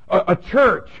been a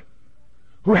church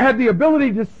who had the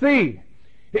ability to see,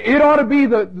 it ought to be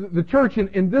the church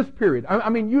in this period. I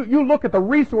mean, you look at the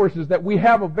resources that we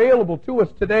have available to us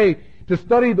today to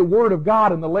study the Word of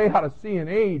God in the Laodicean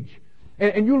age,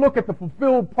 and you look at the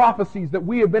fulfilled prophecies that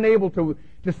we have been able to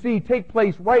see take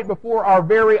place right before our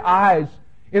very eyes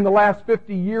in the last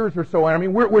 50 years or so. And I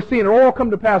mean, we're seeing it all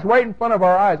come to pass right in front of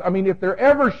our eyes. I mean, if there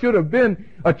ever should have been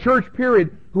a church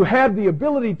period who had the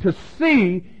ability to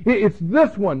see, it's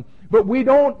this one. But we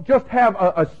don't just have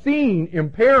a seeing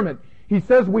impairment. He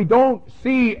says we don't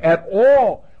see at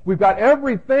all. We've got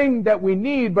everything that we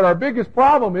need, but our biggest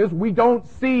problem is we don't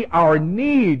see our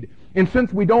need. And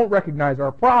since we don't recognize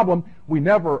our problem, we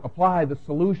never apply the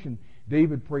solution.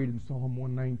 David prayed in Psalm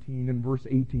 119 and verse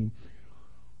 18,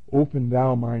 open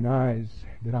thou mine eyes,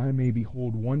 that I may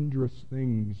behold wondrous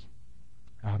things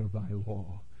out of thy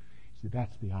law. See,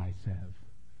 that's the eye salve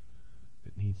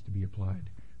that needs to be applied.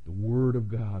 The Word of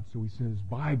God. So he says,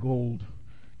 buy gold,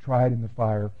 tried in the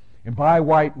fire, and buy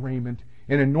white raiment,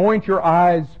 and anoint your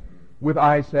eyes with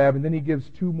eye salve. And then he gives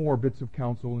two more bits of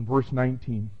counsel in verse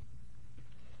 19.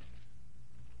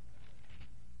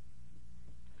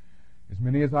 As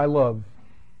many as I love,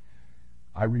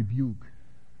 I rebuke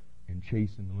and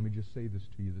chasten. Let me just say this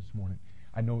to you this morning.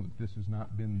 I know that this has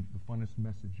not been the funnest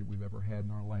message that we've ever had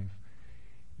in our life.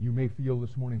 You may feel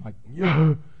this morning like,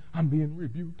 yeah, I'm being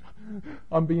rebuked.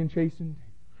 I'm being chastened.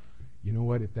 You know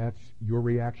what? If that's your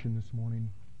reaction this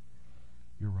morning,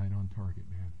 you're right on target,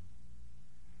 man.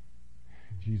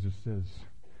 Jesus says,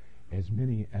 as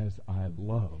many as I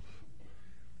love,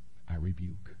 I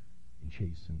rebuke and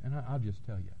chasten. And I'll just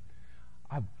tell you,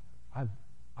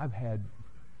 I've had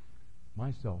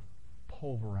myself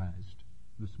pulverized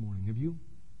this morning. Have you?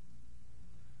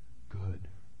 Good.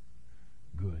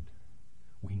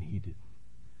 We need it.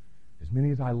 As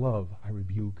many as I love, I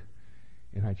rebuke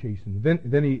and I chasten.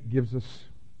 Then he gives us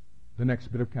the next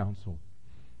bit of counsel.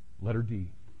 Letter D.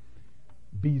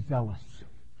 Be zealous.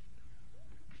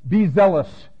 Be zealous,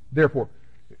 therefore.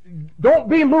 Don't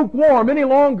be lukewarm any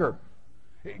longer.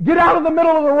 Get out of the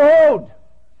middle of the road.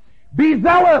 Be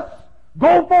zealous.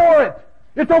 Go for it.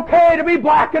 It's okay to be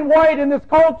black and white in this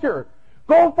culture.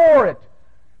 Go for it.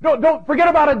 Don't forget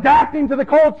about adapting to the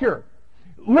culture.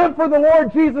 Live for the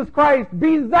Lord Jesus Christ.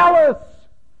 Be zealous.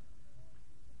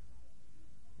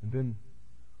 And then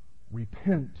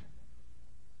repent.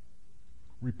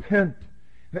 Repent.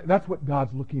 That's what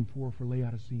God's looking for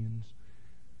Laodiceans.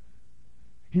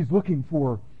 He's looking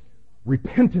for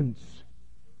repentance.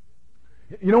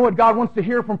 You know what God wants to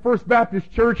hear from First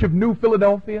Baptist Church of New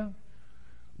Philadelphia?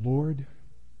 Lord,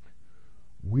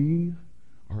 we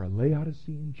are a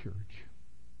Laodicean church,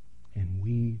 and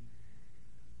we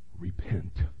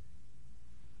repent.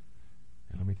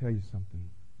 And let me tell you something.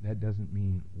 That doesn't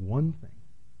mean one thing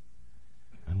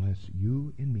unless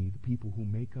you and me, the people who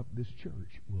make up this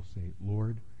church, will say,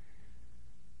 Lord,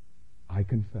 I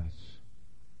confess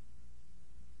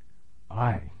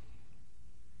I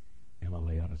am a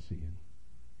Laodicean,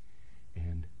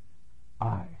 and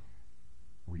I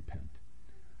repent.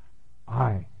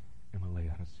 I am a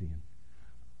Laodicean.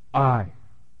 I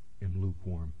am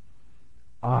lukewarm.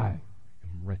 I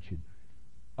am wretched.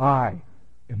 I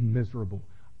am miserable.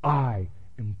 I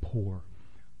am poor.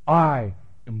 I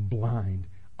am blind.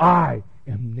 I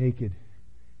am naked.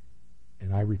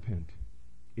 And I repent.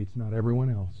 It's not everyone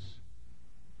else.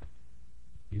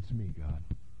 It's me, God.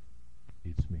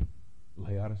 It's me.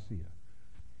 Laodicea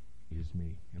is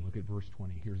me. And look at verse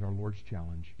 20. Here's our Lord's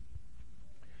challenge.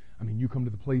 I mean, you come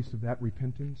to the place of that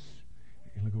repentance,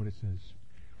 and look at what it says.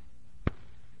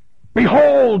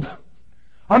 Behold!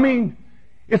 I mean,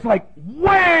 it's like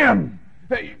wham!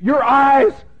 Your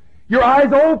eyes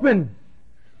open.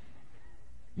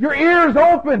 Your ears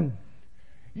open.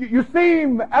 You see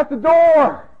Him at the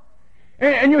door.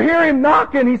 And you hear Him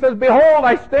knocking. He says, Behold,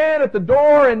 I stand at the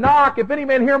door and knock. If any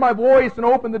man hear my voice and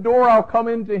open the door, I'll come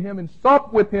into him and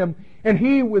sup with him, and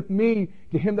he with me.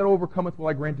 To him that overcometh will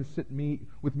I grant to sit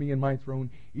with me in my throne,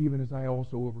 even as I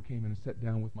also overcame and sat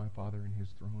down with my Father in His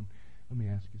throne. Let me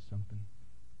ask you something.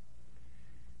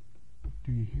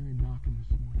 Do you hear Him knocking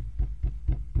this morning?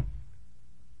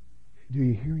 Do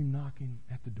you hear Him knocking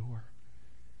at the door?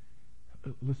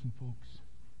 Listen, folks.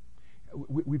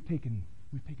 We've taken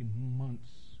months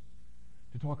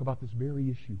to talk about this very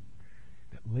issue,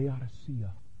 that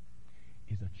Laodicea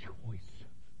is a choice.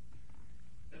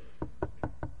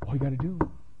 All you got to do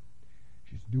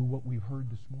is just do what we've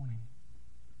heard this morning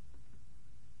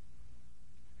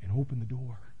and open the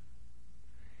door.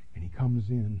 And He comes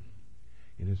in,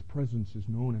 and His presence is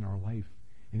known in our life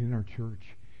and in our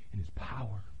church, and His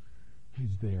power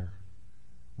is there.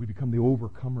 We become the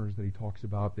overcomers that He talks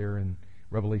about there in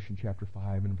Revelation chapter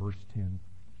 5 and verse 10.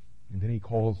 And then He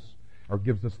calls, or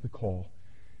gives us the call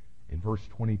in verse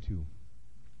 22.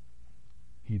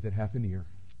 He that hath an ear,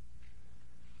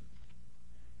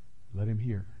 let him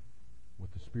hear what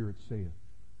the Spirit saith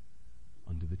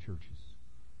unto the churches.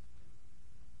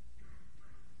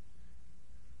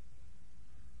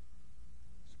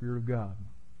 The Spirit of God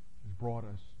has brought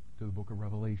us to the book of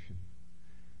Revelation.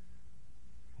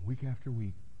 Week after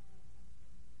week,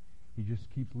 He just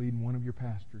keeps leading one of your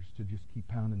pastors to just keep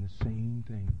pounding the same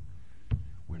thing.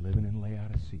 We're living in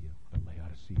Laodicea, but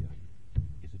Laodicea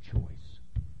is a choice.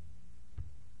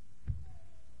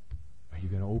 Are you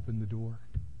going to open the door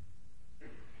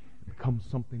and become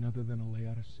something other than a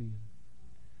Laodicean?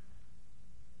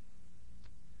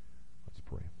 Let's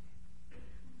pray.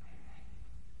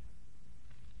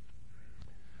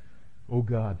 Oh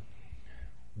God,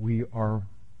 we are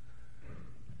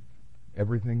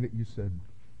everything that You said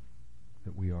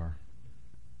that we are.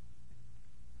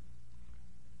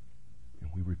 And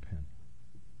we repent.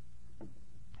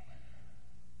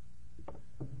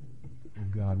 Oh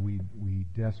God, we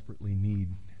desperately need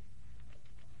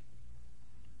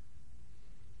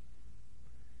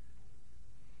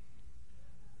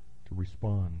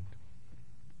respond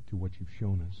to what you've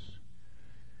shown us.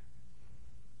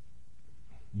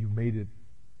 You've made it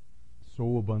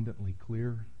so abundantly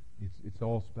clear. It's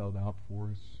all spelled out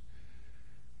for us.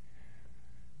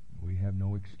 We have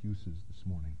no excuses this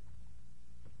morning.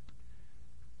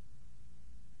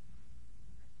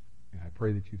 And I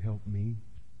pray that you'd help me.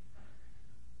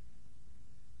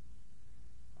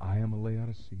 I am a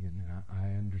Laodicean, and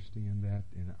I understand that,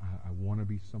 and I want to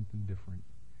be something different.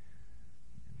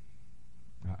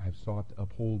 I've sought to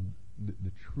uphold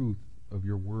the truth of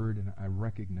your word, and I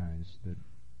recognize that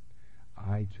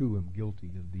I too am guilty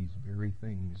of these very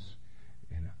things.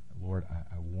 And Lord,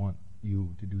 I want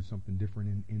you to do something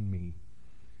different in me,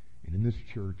 and in this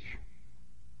church,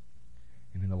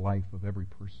 and in the life of every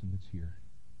person that's here.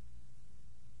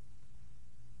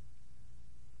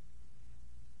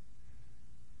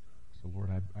 So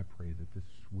Lord, I pray that this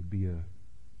would be a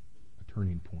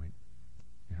turning point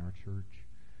in our church.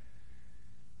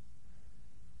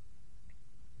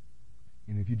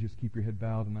 And if you just keep your head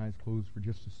bowed and eyes closed for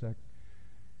just a sec.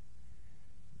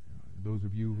 Those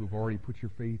of you who have already put your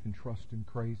faith and trust in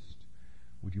Christ,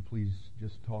 would you please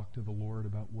just talk to the Lord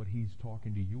about what He's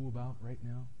talking to you about right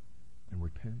now and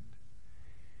repent?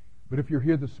 But if you're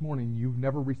here this morning, you've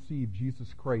never received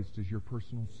Jesus Christ as your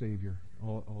personal Savior.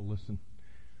 Oh, listen.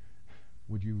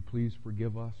 Would you please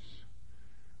forgive us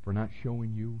for not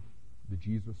showing you the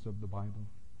Jesus of the Bible?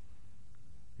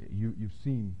 You've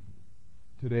seen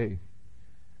today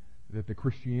that the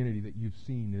Christianity that you've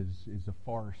seen is a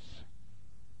farce,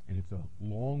 and it's a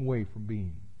long way from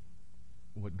being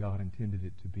what God intended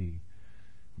it to be.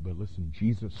 But listen,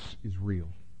 Jesus is real.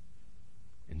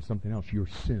 And something else, your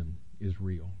sin is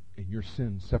real. And your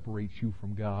sin separates you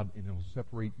from God, and it'll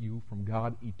separate you from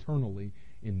God eternally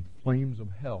in flames of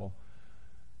hell,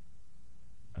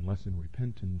 unless in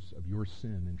repentance of your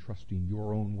sin and trusting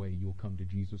your own way, you'll come to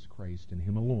Jesus Christ and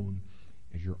Him alone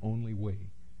as your only way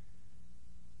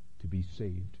to be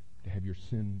saved, to have your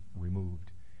sin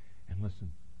removed. And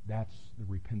listen, that's the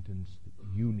repentance that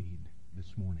you need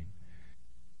this morning.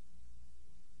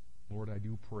 Lord, I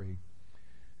do pray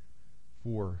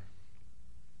for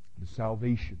the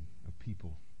salvation of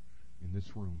people in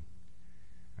this room.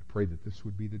 I pray that this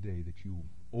would be the day that you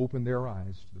open their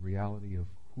eyes to the reality of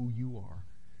who you are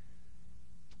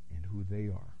and who they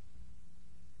are.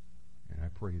 And I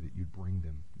pray that you'd bring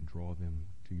them and draw them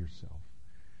to yourself.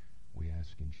 We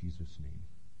ask in Jesus' name.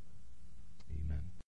 Amen.